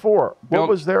there before? What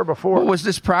was there before? What was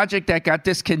this project that got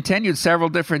discontinued several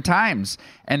different times,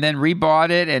 and then rebought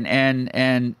it,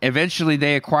 and eventually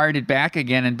they acquired it back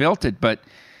again and built it. But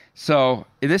so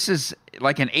this is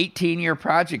like an 18-year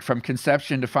project from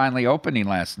conception to finally opening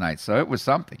last night. So it was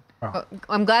something. Well,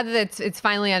 I'm glad that it's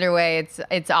finally underway.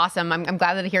 It's awesome. I'm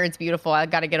glad that here it's beautiful. I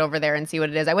got to get over there and see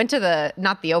what it is. I went to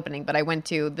not the opening, but I went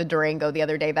to the Durango the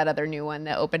other day, that other new one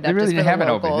that opened up. They really just for haven't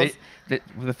the locals.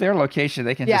 opened. With their location,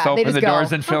 they can just open the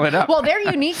doors and fill it up. Well, they're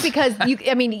unique because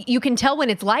you can tell when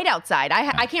it's light outside.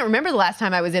 I can't remember the last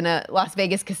time I was in a Las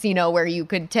Vegas casino where you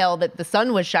could tell that the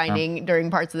sun was shining during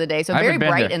parts of the day. So very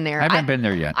bright in there. I haven't been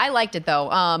there yet. I liked it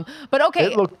though. But okay.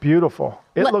 It looked beautiful.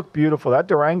 Looked beautiful. That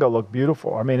Durango looked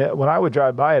beautiful. When I would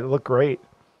drive by it looked great.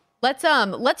 Let's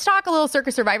talk a little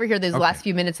Circus Survivor here these last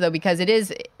few minutes, though, because it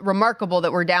is remarkable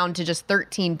that we're down to just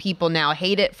 13 people now.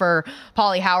 Hate it for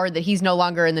Paulie Howard that he's no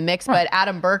longer in the mix, but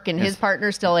Adam Burke and his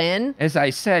partner still in. As I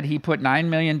said, he put $9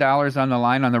 million on the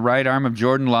line on the right arm of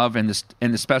Jordan Love and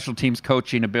the special teams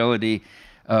coaching ability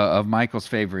of Michael's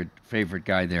favorite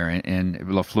guy there in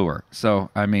LaFleur.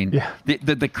 So,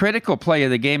 the critical play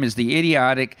of the game is the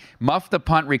idiotic muff the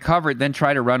punt, recover it, then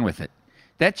try to run with it.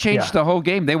 That changed the whole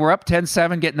game. They were up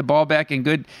 10-7, getting the ball back and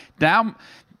good.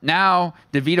 Now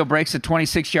DeVito breaks a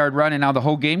 26-yard run, and now the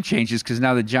whole game changes because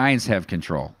now the Giants have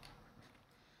control.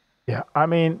 Yeah,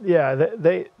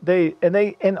 they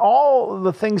all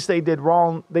the things they did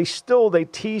wrong, they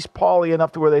teased Paulie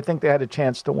enough to where they think they had a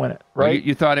chance to win it, right? Well,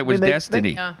 you thought it was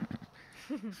destiny.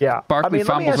 Yeah. Barkley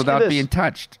fumbles without being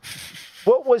touched.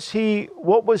 What was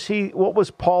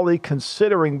Paulie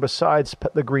considering besides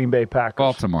the Green Bay Packers?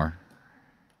 Baltimore.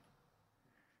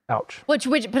 Ouch. But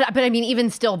even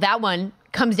still, that one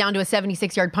comes down to a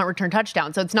 76-yard punt return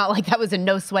touchdown. So it's not like that was a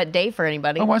no-sweat day for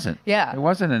anybody. It wasn't. Yeah. It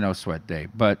wasn't a no-sweat day.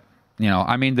 But,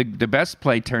 the best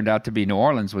play turned out to be New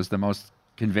Orleans was the most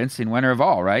convincing winner of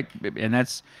all, right? And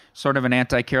that's sort of an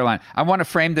anti-Carolina. I want to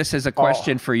frame this as a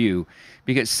question for you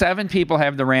because 7 people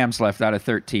have the Rams left out of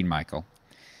 13, Michael.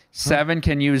 7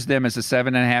 can use them as a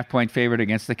 7.5-point favorite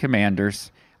against the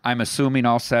Commanders. I'm assuming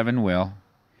all 7 will.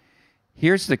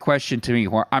 Here's the question to me.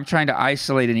 I'm trying to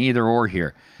isolate an either or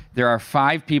here. There are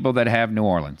 5 people that have New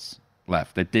Orleans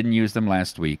left that didn't use them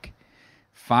last week.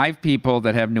 5 people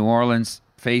that have New Orleans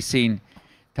facing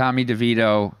Tommy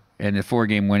DeVito and the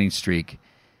 4-game winning streak.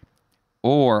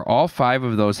 Or all 5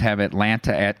 of those have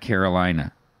Atlanta at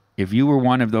Carolina. If you were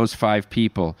one of those 5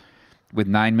 people with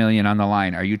 $9 million on the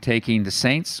line, are you taking the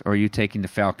Saints or are you taking the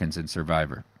Falcons in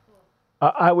Survivor?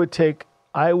 I would take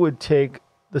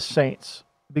the Saints,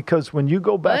 because when you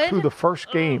go back through the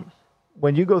first game,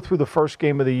 when you go through the first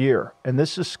game of the year, and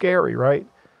this is scary, right?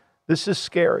 This is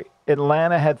scary.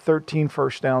 Atlanta had 13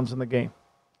 first downs in the game.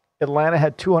 Atlanta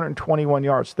had 221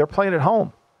 yards. They're playing at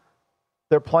home.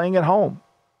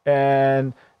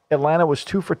 And Atlanta was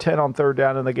 2 for 10 on third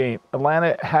down in the game.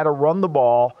 Atlanta had to run the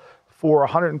ball for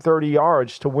 130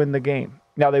 yards to win the game.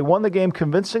 Now, they won the game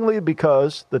convincingly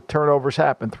because the turnovers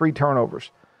happened, 3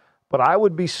 turnovers. But I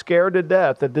would be scared to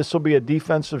death that this will be a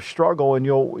defensive struggle and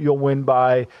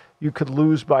you could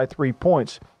lose by 3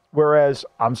 points. Whereas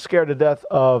I'm scared to death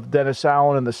of Dennis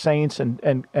Allen and the Saints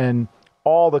and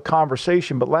all the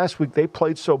conversation. But last week they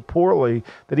played so poorly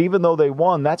that even though they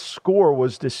won, that score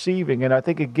was deceiving. And I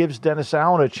think it gives Dennis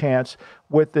Allen a chance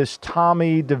with this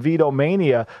Tommy DeVito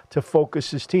mania to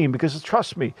focus his team. Because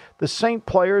trust me, the Saint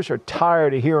players are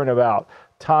tired of hearing about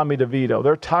Tommy DeVito.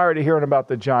 They're tired of hearing about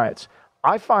the Giants.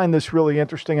 I find this really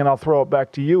interesting, and I'll throw it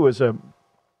back to you as a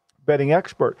betting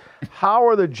expert. How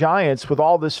are the Giants, with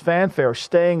all this fanfare,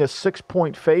 staying a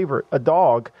 6-point favorite, a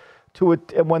dog,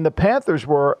 when the Panthers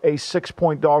were a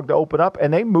 6-point dog to open up,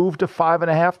 and they moved to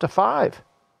 5.5 to 5?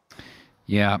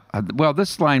 Yeah. Well,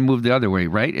 this line moved the other way,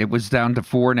 right? It was down to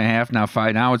 4.5, now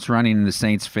 5. Now it's running in the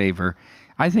Saints' favor.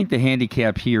 I think the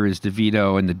handicap here is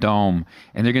DeVito and the Dome,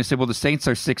 and they're going to say, well, the Saints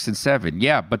are 6 and 7.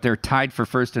 Yeah, but they're tied for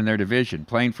first in their division,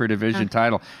 playing for a division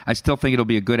title. I still think it'll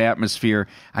be a good atmosphere.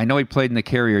 I know he played in the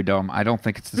Carrier Dome. I don't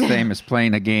think it's the same as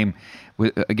playing a game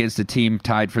against a team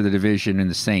tied for the division in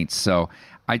the Saints. So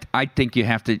I think you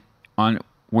have to,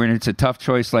 when it's a tough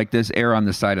choice like this, err on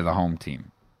the side of the home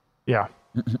team. Yeah.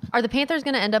 Are the Panthers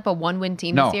going to end up a 1-win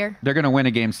team this year? No, they're going to win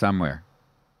a game somewhere.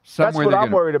 That's what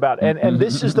I'm worried about. And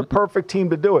this is the perfect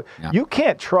team to do it. Yeah. You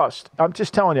can't trust. I'm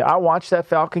just telling you, I watched that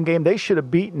Falcon game. They should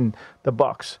have beaten the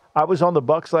Bucs. I was on the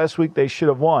Bucs last week. They should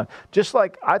have won. Just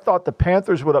like I thought the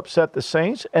Panthers would upset the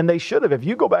Saints, and they should have. If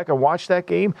you go back and watch that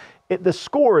game, the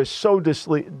score is so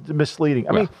misleading.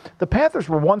 I mean, the Panthers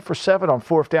were 1 for 7 on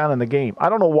 4th down in the game. I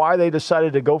don't know why they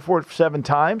decided to go for it 7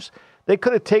 times. They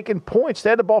could have taken points. They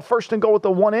had the ball first and goal at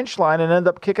the 1-inch line and ended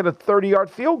up kicking a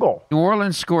 30-yard field goal. New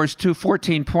Orleans scores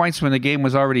 14 points when the game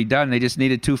was already done. They just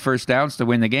needed 2 first downs to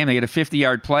win the game. They get a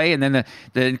 50-yard play, and then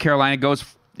Carolina goes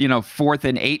 4th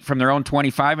and 8 from their own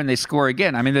 25, and they score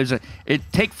again. I mean,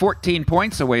 take 14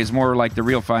 points away is more like the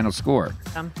real final score.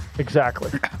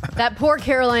 Exactly. That poor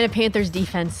Carolina Panthers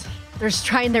defense. They're just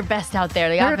trying their best out there.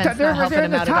 The offense not helping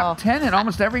them out at all. They're in the top 10 in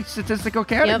almost every statistical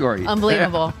category. Yep,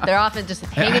 unbelievable. Their offense just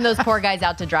hanging those poor guys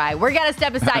out to dry. We're going to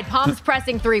step aside. Palms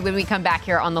pressing 3 when we come back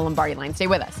here on the Lombardi line. Stay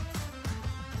with us.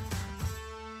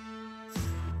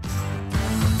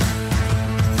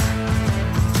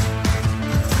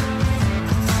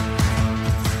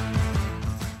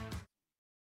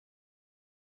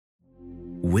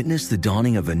 Witness the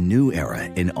dawning of a new era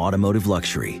in automotive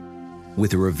luxury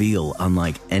with a reveal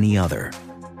unlike any other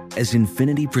as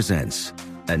Infiniti presents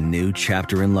a new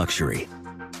chapter in luxury,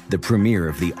 the premiere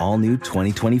of the all-new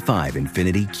 2025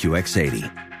 Infiniti QX80.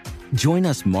 Join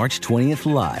us March 20th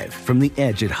live from the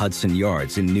Edge at Hudson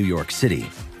Yards in New York City,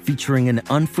 featuring an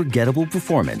unforgettable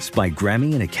performance by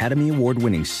Grammy and Academy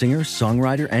Award-winning singer,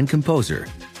 songwriter, and composer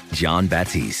Jon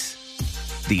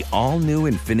Batiste. The all-new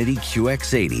Infiniti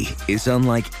QX80 is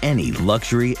unlike any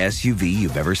luxury SUV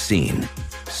you've ever seen.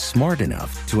 Smart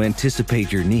enough to anticipate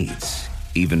your needs,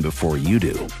 even before you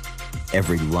do.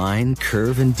 Every line,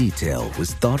 curve, and detail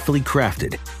was thoughtfully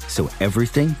crafted, so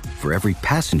everything for every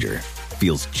passenger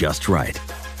feels just right.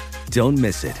 Don't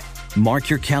miss it. Mark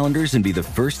your calendars and be the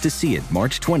first to see it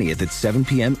March 20th at 7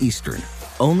 p.m. Eastern,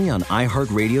 only on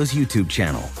iHeartRadio's YouTube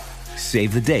channel.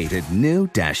 Save the date at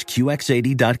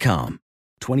new-QX80.com.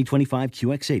 2025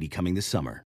 QX80 coming this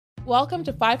summer. Welcome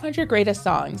to 500 Greatest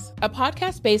Songs, a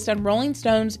podcast based on Rolling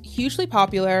Stone's hugely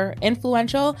popular,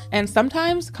 influential, and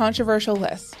sometimes controversial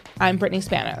list. I'm Brittany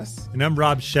Spanos. And I'm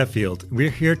Rob Sheffield. We're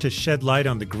here to shed light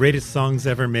on the greatest songs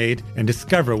ever made and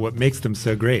discover what makes them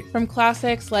so great. From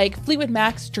classics like Fleetwood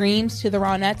Mac's Dreams to the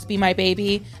Ronettes' Be My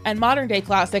Baby, and modern-day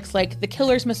classics like The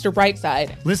Killer's Mr.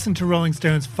 Brightside. Listen to Rolling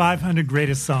Stone's 500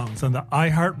 Greatest Songs on the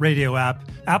iHeartRadio app,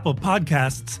 Apple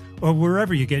Podcasts, or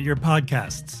wherever you get your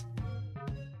podcasts.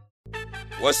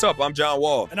 What's up? I'm John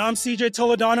Wall. And I'm CJ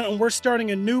Toledano, and we're starting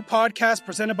a new podcast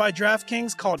presented by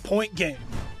DraftKings called Point Game.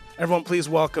 Everyone, please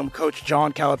welcome Coach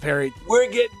John Calipari. We're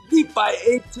getting beat by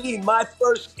 18. My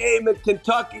first game in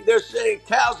Kentucky, they're saying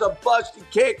Cal's a bust. He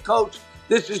can't coach.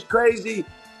 This is crazy.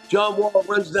 John Wall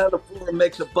runs down the floor and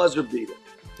makes a buzzer beater.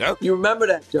 Yep. You remember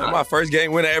that, John? That's my first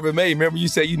game winner I ever made. Remember you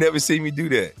said you never seen me do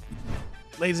that.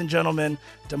 Ladies and gentlemen,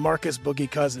 DeMarcus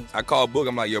Boogie Cousins. I called Boog.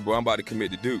 I'm like, yo, bro, I'm about to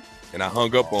commit to Duke. And I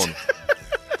hung up on him.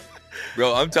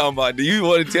 Bro, I'm talking about, do you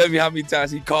want to tell me how many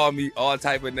times he called me all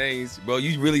type of names? Bro,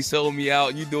 you really sold me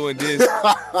out. You doing this.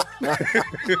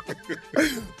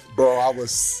 Bro, I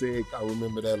was sick. I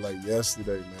remember that like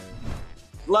yesterday, man.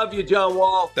 Love you, John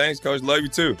Wall. Thanks, Coach. Love you,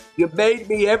 too. You made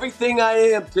me everything I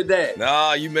am today.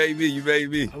 Nah, you made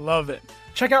me. I love it.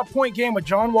 Check out Point Game with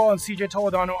John Wall and CJ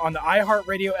Toledano on the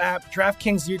iHeartRadio app,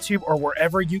 DraftKings YouTube, or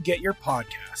wherever you get your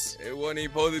podcasts. It wasn't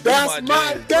even supposed to be That's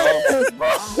my dance,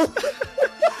 bro.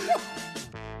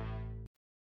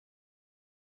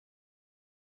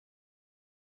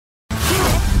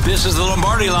 This is the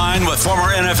Lombardi Line with former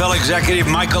NFL executive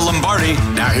Michael Lombardi.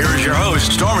 Now here is your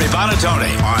host, Stormy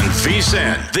Buonantony, on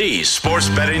VSiN, the Sports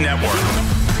Betting Network.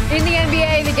 In the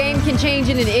NBA, the game can change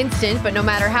in an instant, but no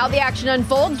matter how the action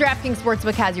unfolds, DraftKings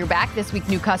Sportsbook has your back. This week,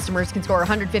 new customers can score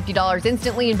 $150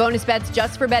 instantly in bonus bets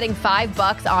just for betting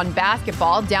 $5 on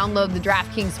basketball. Download the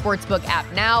DraftKings Sportsbook app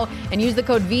now and use the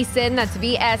code VSIN. That's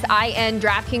VSIN,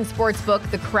 DraftKings Sportsbook.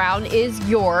 The crown is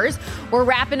yours. We're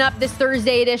wrapping up this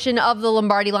Thursday edition of the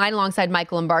Lombardi Line alongside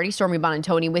Michael Lombardi, Stormy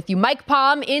Buonantony with you. Mike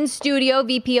Palm in studio,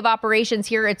 VP of Operations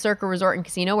here at Circa Resort and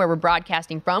Casino, where we're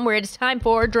broadcasting from, where it is time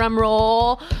for drum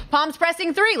roll. Palms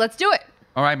pressing 3. Let's do it.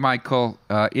 All right, Michael.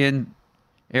 In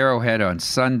Arrowhead on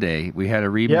Sunday, we had a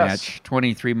rematch,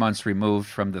 23 months removed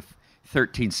from the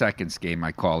 13 seconds game,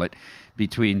 I call it,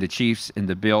 between the Chiefs and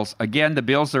the Bills. Again, the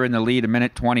Bills are in the lead,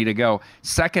 1:20 to go.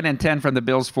 2nd and 10 from the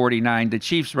Bills' 49. The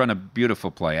Chiefs run a beautiful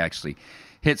play, actually.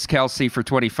 Hits Kelsey for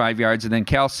 25 yards, and then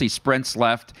Kelsey sprints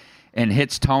left and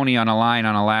hits Tony on a line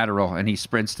on a lateral, and he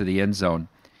sprints to the end zone.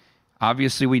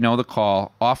 Obviously, we know the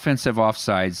call. Offensive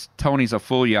offsides. Tony's a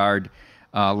full yard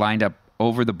lined up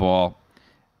over the ball.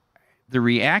 The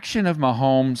reaction of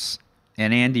Mahomes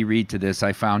and Andy Reid to this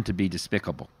I found to be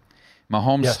despicable.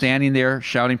 Mahomes standing there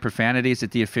shouting profanities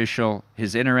at the official,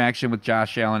 his interaction with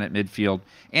Josh Allen at midfield.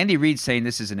 Andy Reid saying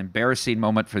this is an embarrassing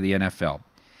moment for the NFL.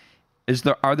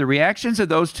 Are the reactions of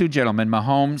those two gentlemen,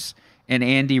 Mahomes and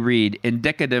Andy Reid,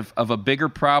 indicative of a bigger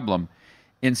problem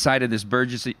inside of this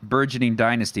burgeoning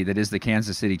dynasty that is the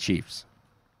Kansas City Chiefs?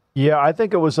 Yeah, I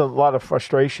think it was a lot of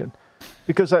frustration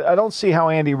because I don't see how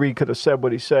Andy Reid could have said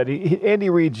what he said.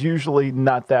 Andy Reid's usually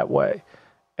not that way.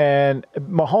 And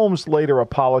Mahomes later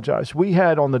apologized. We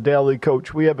had on the Daily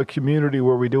Coach, we have a community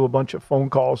where we do a bunch of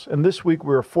phone calls. And this week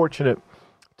we were fortunate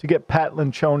to get Pat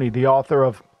Lencioni, the author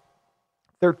of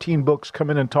 13 books,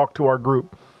 come in and talk to our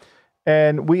group.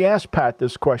 And we asked Pat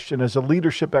this question as a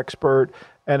leadership expert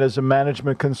and as a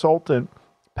management consultant.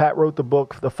 Pat wrote the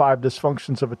book, The 5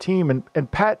 Dysfunctions of a Team.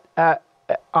 And Pat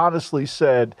honestly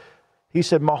said, he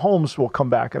said, Mahomes will come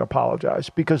back and apologize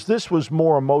because this was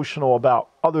more emotional about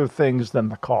other things than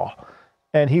the call.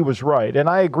 And he was right. And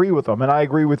I agree with him. And I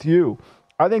agree with you.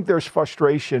 I think there's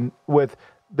frustration with,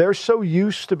 they're so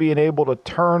used to being able to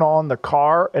turn on the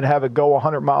car and have it go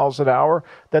 100 miles an hour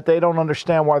that they don't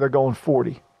understand why they're going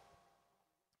 40.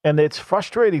 And it's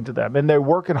frustrating to them, and they're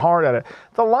working hard at it.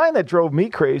 The line that drove me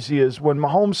crazy is when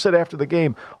Mahomes said after the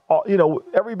game,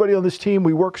 everybody on this team,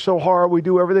 we work so hard, we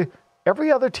do everything.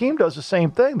 Every other team does the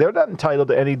same thing. They're not entitled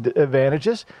to any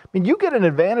advantages. I mean, you get an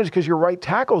advantage because your right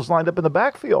tackle's lined up in the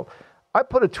backfield. I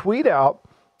put a tweet out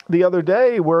the other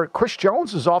day where Chris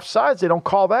Jones is offsides. They don't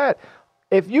call that.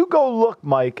 If you go look,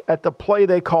 Mike, at the play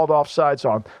they called offsides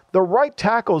on, the right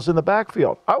tackle's in the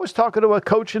backfield. I was talking to a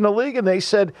coach in the league, and they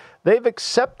said they've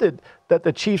accepted that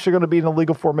the Chiefs are going to be in a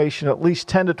legal formation at least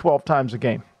 10 to 12 times a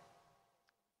game.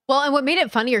 Well, and what made it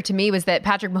funnier to me was that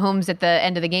Patrick Mahomes at the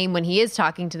end of the game, when he is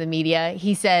talking to the media,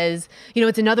 he says,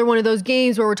 it's another one of those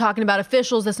games where we're talking about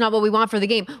officials. That's not what we want for the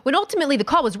game. When ultimately the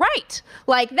call was right.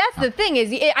 Like, that's the thing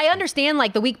is, I understand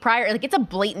like the week prior, like it's a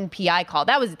blatant PI call.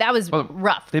 That was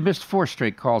rough. They missed 4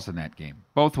 straight calls in that game,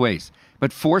 both ways.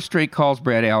 But 4 straight calls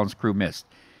Brad Allen's crew missed.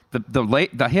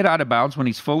 The hit out of bounds when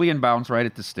he's fully in bounds right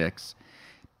at the sticks.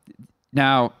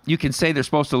 Now, you can say they're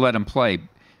supposed to let him play,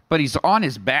 but he's on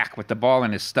his back with the ball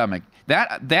in his stomach.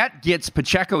 That gets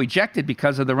Pacheco ejected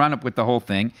because of the run-up with the whole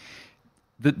thing.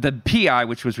 The PI,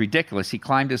 which was ridiculous, he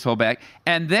climbed his whole back.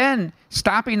 And then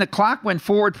stopping the clock when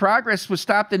forward progress was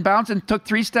stopped in bounds and took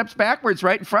 3 steps backwards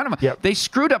right in front of him. Yep. They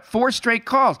screwed up 4 straight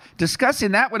calls.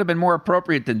 Discussing that would have been more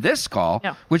appropriate than this call,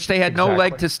 which they had no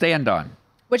leg to stand on.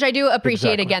 Which I do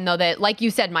appreciate Exactly. again, though, that like you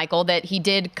said, Michael, that he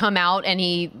did come out and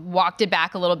he walked it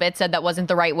back a little bit, said that wasn't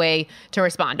the right way to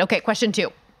respond. Okay, question 2.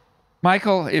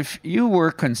 Michael, if you were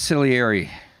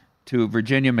conciliary to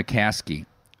Virginia McCaskey,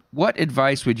 what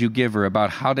advice would you give her about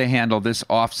how to handle this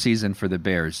offseason for the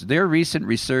Bears? Their recent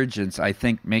resurgence, I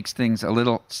think, makes things a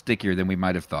little stickier than we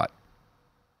might have thought.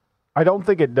 I don't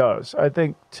think it does. I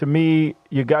think, to me,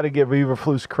 you got to give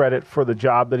Eberflus credit for the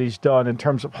job that he's done in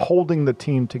terms of holding the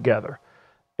team together.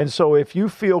 And so if you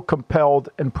feel compelled,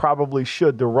 and probably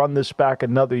should, to run this back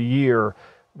another year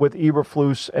with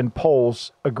Eberflus and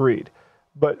Poles, agreed.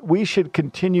 But we should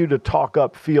continue to talk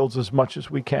up Fields as much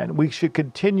as we can. We should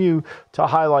continue to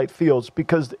highlight Fields,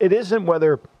 because it isn't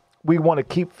whether we want to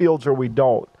keep Fields or we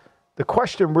don't. The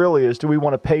question really is, do we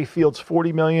want to pay Fields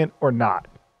 $40 million or not?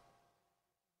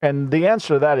 And the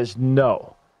answer to that is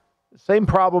no. Same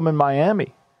problem in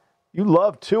Miami. You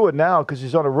love Tua now because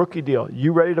he's on a rookie deal.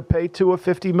 You ready to pay Tua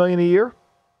 $50 million a year?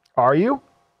 Are you?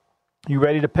 You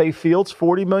ready to pay Fields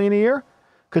 $40 million a year?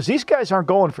 Because these guys aren't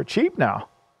going for cheap now.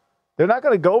 They're not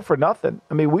going to go for nothing.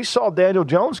 I mean, we saw Daniel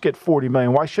Jones get $40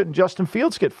 million. Why shouldn't Justin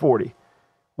Fields get 40?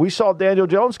 We saw Daniel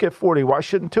Jones get 40. Why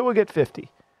shouldn't Tua get 50?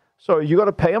 So are you going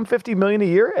to pay him $50 million a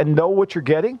year and know what you're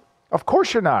getting? Of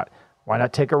course you're not. Why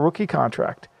not take a rookie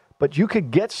contract? But you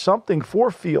could get something for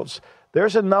Fields.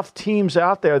 There's enough teams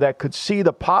out there that could see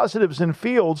the positives in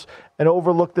Fields and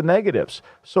overlook the negatives.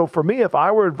 So for me, if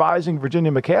I were advising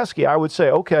Virginia McCaskey, I would say,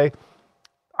 okay,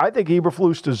 I think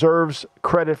Eberflus deserves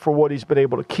credit for what he's been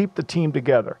able to keep the team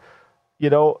together. You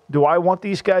know, do I want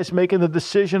these guys making the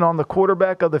decision on the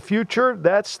quarterback of the future?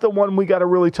 That's the one we got to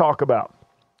really talk about.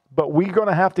 But we're going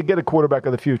to have to get a quarterback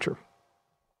of the future.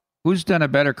 Who's done a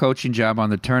better coaching job on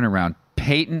the turnaround,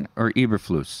 Peyton or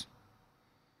Eberflus?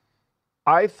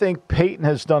 I think Peyton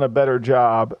has done a better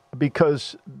job,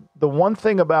 because the one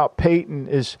thing about Peyton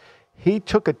is he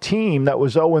took a team that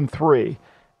was 0-3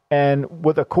 and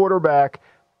with a quarterback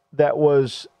that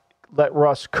was let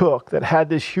Russ cook, that had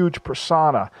this huge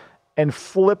persona, and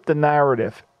flipped the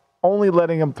narrative, only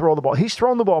letting him throw the ball. He's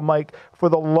thrown the ball, Mike, for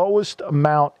the lowest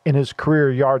amount in his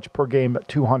career yards per game at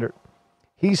 200.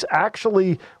 He's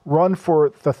actually run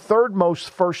for the third most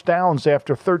first downs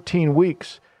after 13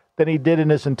 weeks than he did in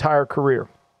his entire career.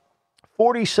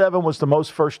 47 was the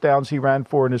most first downs he ran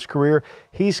for in his career.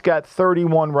 He's got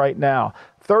 31 right now.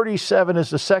 37 is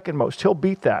the second most. He'll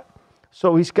beat that.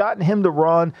 So he's gotten him to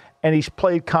run, and he's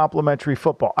played complementary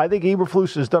football. I think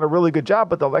Eberflus has done a really good job,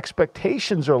 but the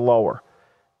expectations are lower,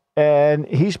 and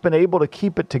he's been able to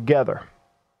keep it together.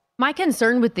 My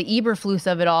concern with the Eberflus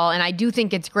of it all, and I do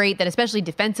think it's great that especially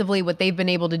defensively what they've been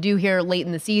able to do here late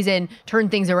in the season, turn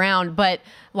things around. But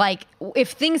like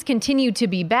if things continue to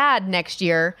be bad next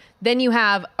year, then you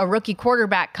have a rookie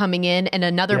quarterback coming in and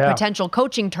another potential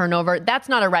coaching turnover. That's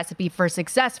not a recipe for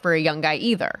success for a young guy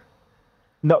either.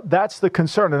 No, that's the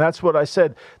concern, and that's what I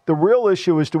said. The real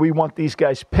issue is, do we want these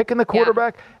guys picking the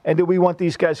quarterback, and do we want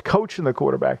these guys coaching the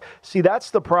quarterback? See,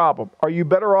 that's the problem. Are you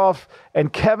better off,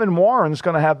 and Kevin Warren's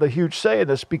going to have the huge say in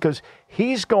this, because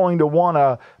he's going to want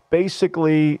to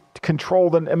basically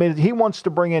control them. I mean, he wants to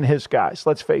bring in his guys,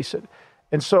 let's face it.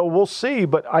 And so we'll see,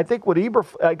 but I think what you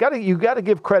got to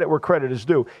give credit where credit is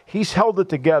due. He's held it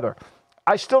together.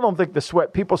 I still don't think the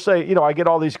Sweat, people say, you know, I get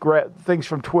all these things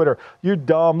from Twitter. You're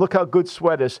dumb. Look how good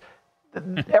Sweat is.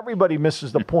 Everybody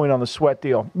misses the point on the Sweat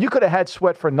deal. You could have had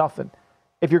Sweat for nothing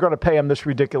if you're going to pay him this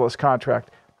ridiculous contract.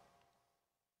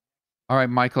 All right,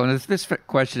 Michael, and if this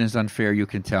question is unfair, you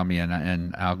can tell me,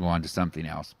 and I'll go on to something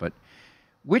else. But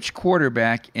which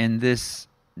quarterback in this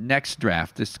next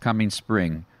draft, this coming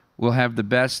spring, will have the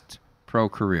best pro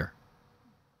career?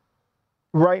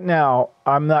 Right now,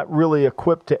 I'm not really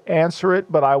equipped to answer it,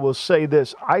 but I will say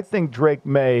this. I think Drake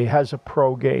May has a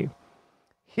pro game.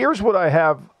 Here's what I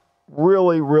have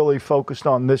really, really focused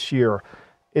on this year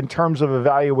in terms of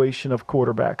evaluation of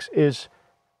quarterbacks is,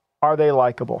 are they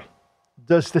likable?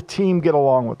 Does the team get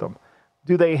along with them?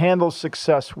 Do they handle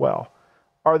success well?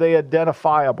 Are they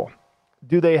identifiable?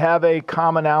 Do they have a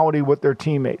commonality with their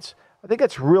teammates? I think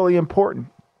that's really important.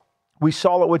 We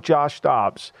saw it with Josh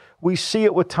Dobbs. We see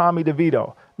it with Tommy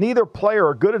DeVito. Neither player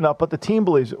are good enough, but the team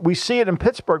believes it. We see it in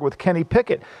Pittsburgh with Kenny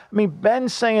Pickett. I mean, Ben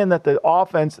saying that the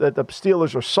offense, that the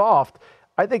Steelers are soft,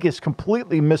 I think is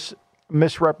completely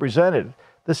misrepresented.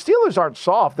 The Steelers aren't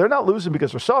soft. They're not losing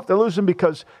because they're soft. They're losing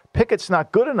because Pickett's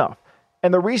not good enough.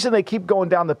 And the reason they keep going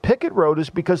down the Pickett road is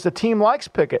because the team likes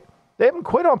Pickett. They haven't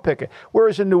quit on Pickett.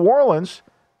 Whereas in New Orleans,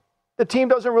 the team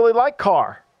doesn't really like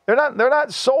Carr. They're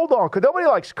not sold on, because nobody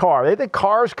likes Carr. They think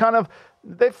Carr's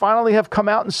they finally have come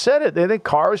out and said it. They think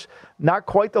Carr's not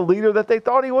quite the leader that they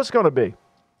thought he was going to be.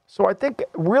 So I think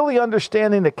really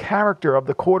understanding the character of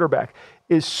the quarterback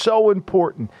is so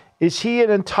important. Is he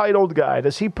an entitled guy?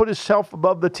 Does he put himself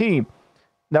above the team?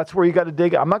 That's where you got to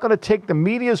dig. I'm not going to take the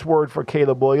media's word for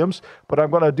Caleb Williams, but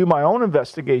I'm going to do my own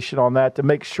investigation on that to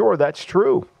make sure that's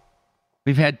true.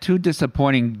 We've had 2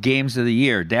 disappointing games of the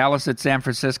year. Dallas at San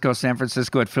Francisco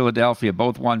at Philadelphia,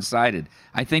 both one-sided.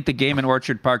 I think the game in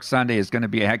Orchard Park Sunday is going to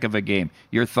be a heck of a game.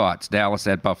 Your thoughts, Dallas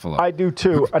at Buffalo? I do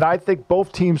too, and I think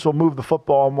both teams will move the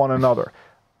football on one another.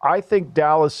 I think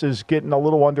Dallas is getting a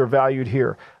little undervalued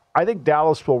here. I think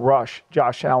Dallas will rush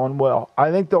Josh Allen well. I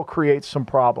think they'll create some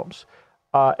problems,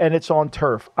 and it's on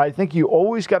turf. I think you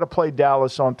always got to play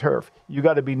Dallas on turf. You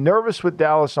got to be nervous with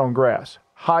Dallas on grass,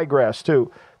 high grass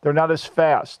too. They're not as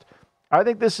fast. I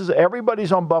think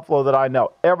everybody's on Buffalo that I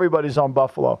know. Everybody's on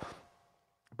Buffalo.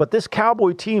 But this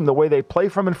Cowboy team, the way they play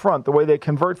from in front, the way they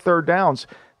convert third downs,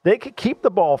 they could keep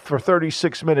the ball for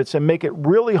 36 minutes and make it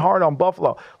really hard on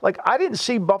Buffalo. Like, I didn't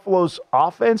see Buffalo's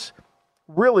offense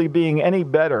really being any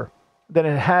better than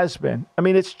it has been. I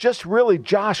mean, it's just really,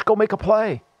 Josh, go make a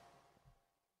play.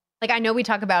 Like, I know we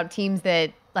talk about teams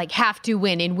that have to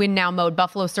win in win now mode.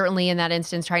 Buffalo certainly in that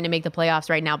instance trying to make the playoffs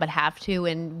right now, but have to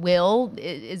and will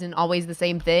isn't always the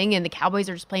same thing. And the Cowboys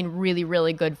are just playing really,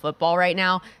 really good football right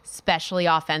now, especially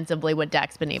offensively, what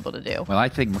Dak's been able to do. Well, I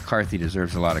think McCarthy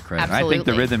deserves a lot of credit. Absolutely. I think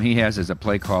the rhythm he has as a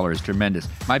play caller is tremendous.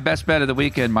 My best bet of the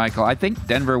weekend, Michael, I think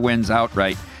Denver wins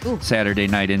outright Saturday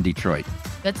night in Detroit.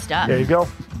 Good stuff. There you go.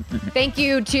 Thank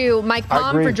you to Mike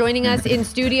Palm for joining us in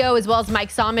studio, as well as Mike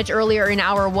Somich earlier in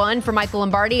Hour 1. For Michael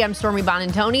Lombardi, I'm Stormy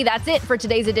Bonantoni. That's it for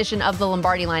today's edition of the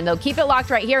Lombardi Line, though. Keep it locked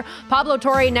right here. Pablo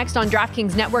Torre next on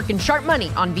DraftKings Network and Sharp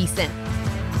Money on VSiN.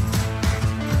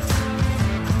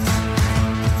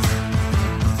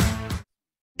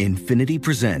 Infiniti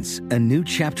presents a new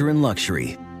chapter in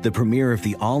luxury, the premiere of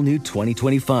the all-new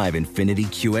 2025 Infiniti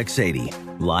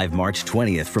QX80, live March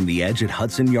 20th from the Edge at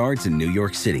Hudson Yards in New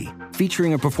York City,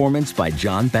 featuring a performance by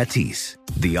John Batiste.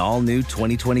 The all-new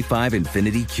 2025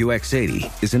 Infiniti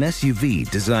QX80 is an SUV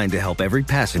designed to help every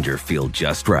passenger feel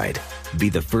just right. Be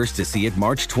the first to see it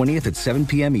March 20th at 7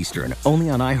 p.m. Eastern, only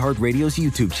on iHeartRadio's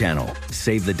YouTube channel.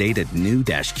 Save the date at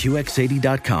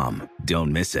new-QX80.com.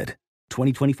 Don't miss it.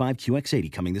 2025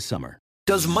 QX80 coming this summer.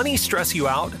 Does money stress you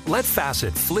out? Let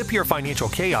Facet flip your financial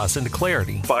chaos into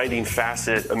clarity. Finding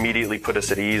Facet immediately put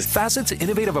us at ease. Facet's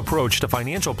innovative approach to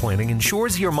financial planning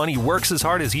ensures your money works as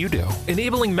hard as you do,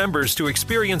 enabling members to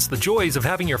experience the joys of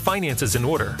having your finances in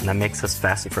order. And that makes us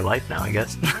Facet for life now, I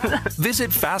guess.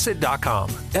 Visit Facet.com,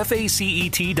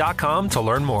 FACET.com to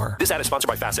learn more. This ad is sponsored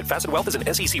by Facet. Facet Wealth is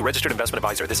an SEC registered investment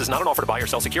advisor. This is not an offer to buy or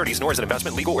sell securities, nor is it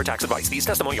investment, legal, or tax advice. These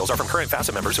testimonials are from current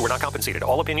Facet members who are not compensated.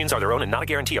 All opinions are their own and not a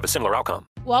guarantee of a similar outcome.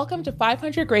 Welcome to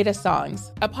 500 Greatest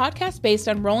Songs, a podcast based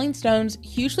on Rolling Stone's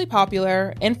hugely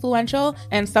popular, influential,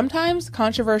 and sometimes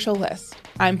controversial list.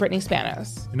 I'm Brittany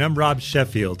Spanos. And I'm Rob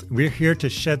Sheffield. We're here to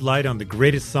shed light on the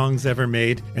greatest songs ever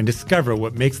made and discover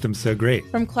what makes them so great.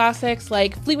 From classics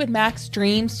like Fleetwood Mac's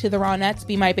Dreams to the Ronettes'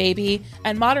 Be My Baby,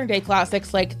 and modern-day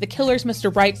classics like The Killer's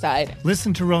Mr. Brightside.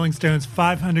 Listen to Rolling Stone's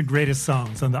 500 Greatest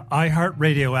Songs on the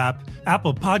iHeartRadio app,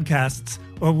 Apple Podcasts,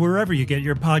 or wherever you get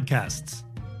your podcasts.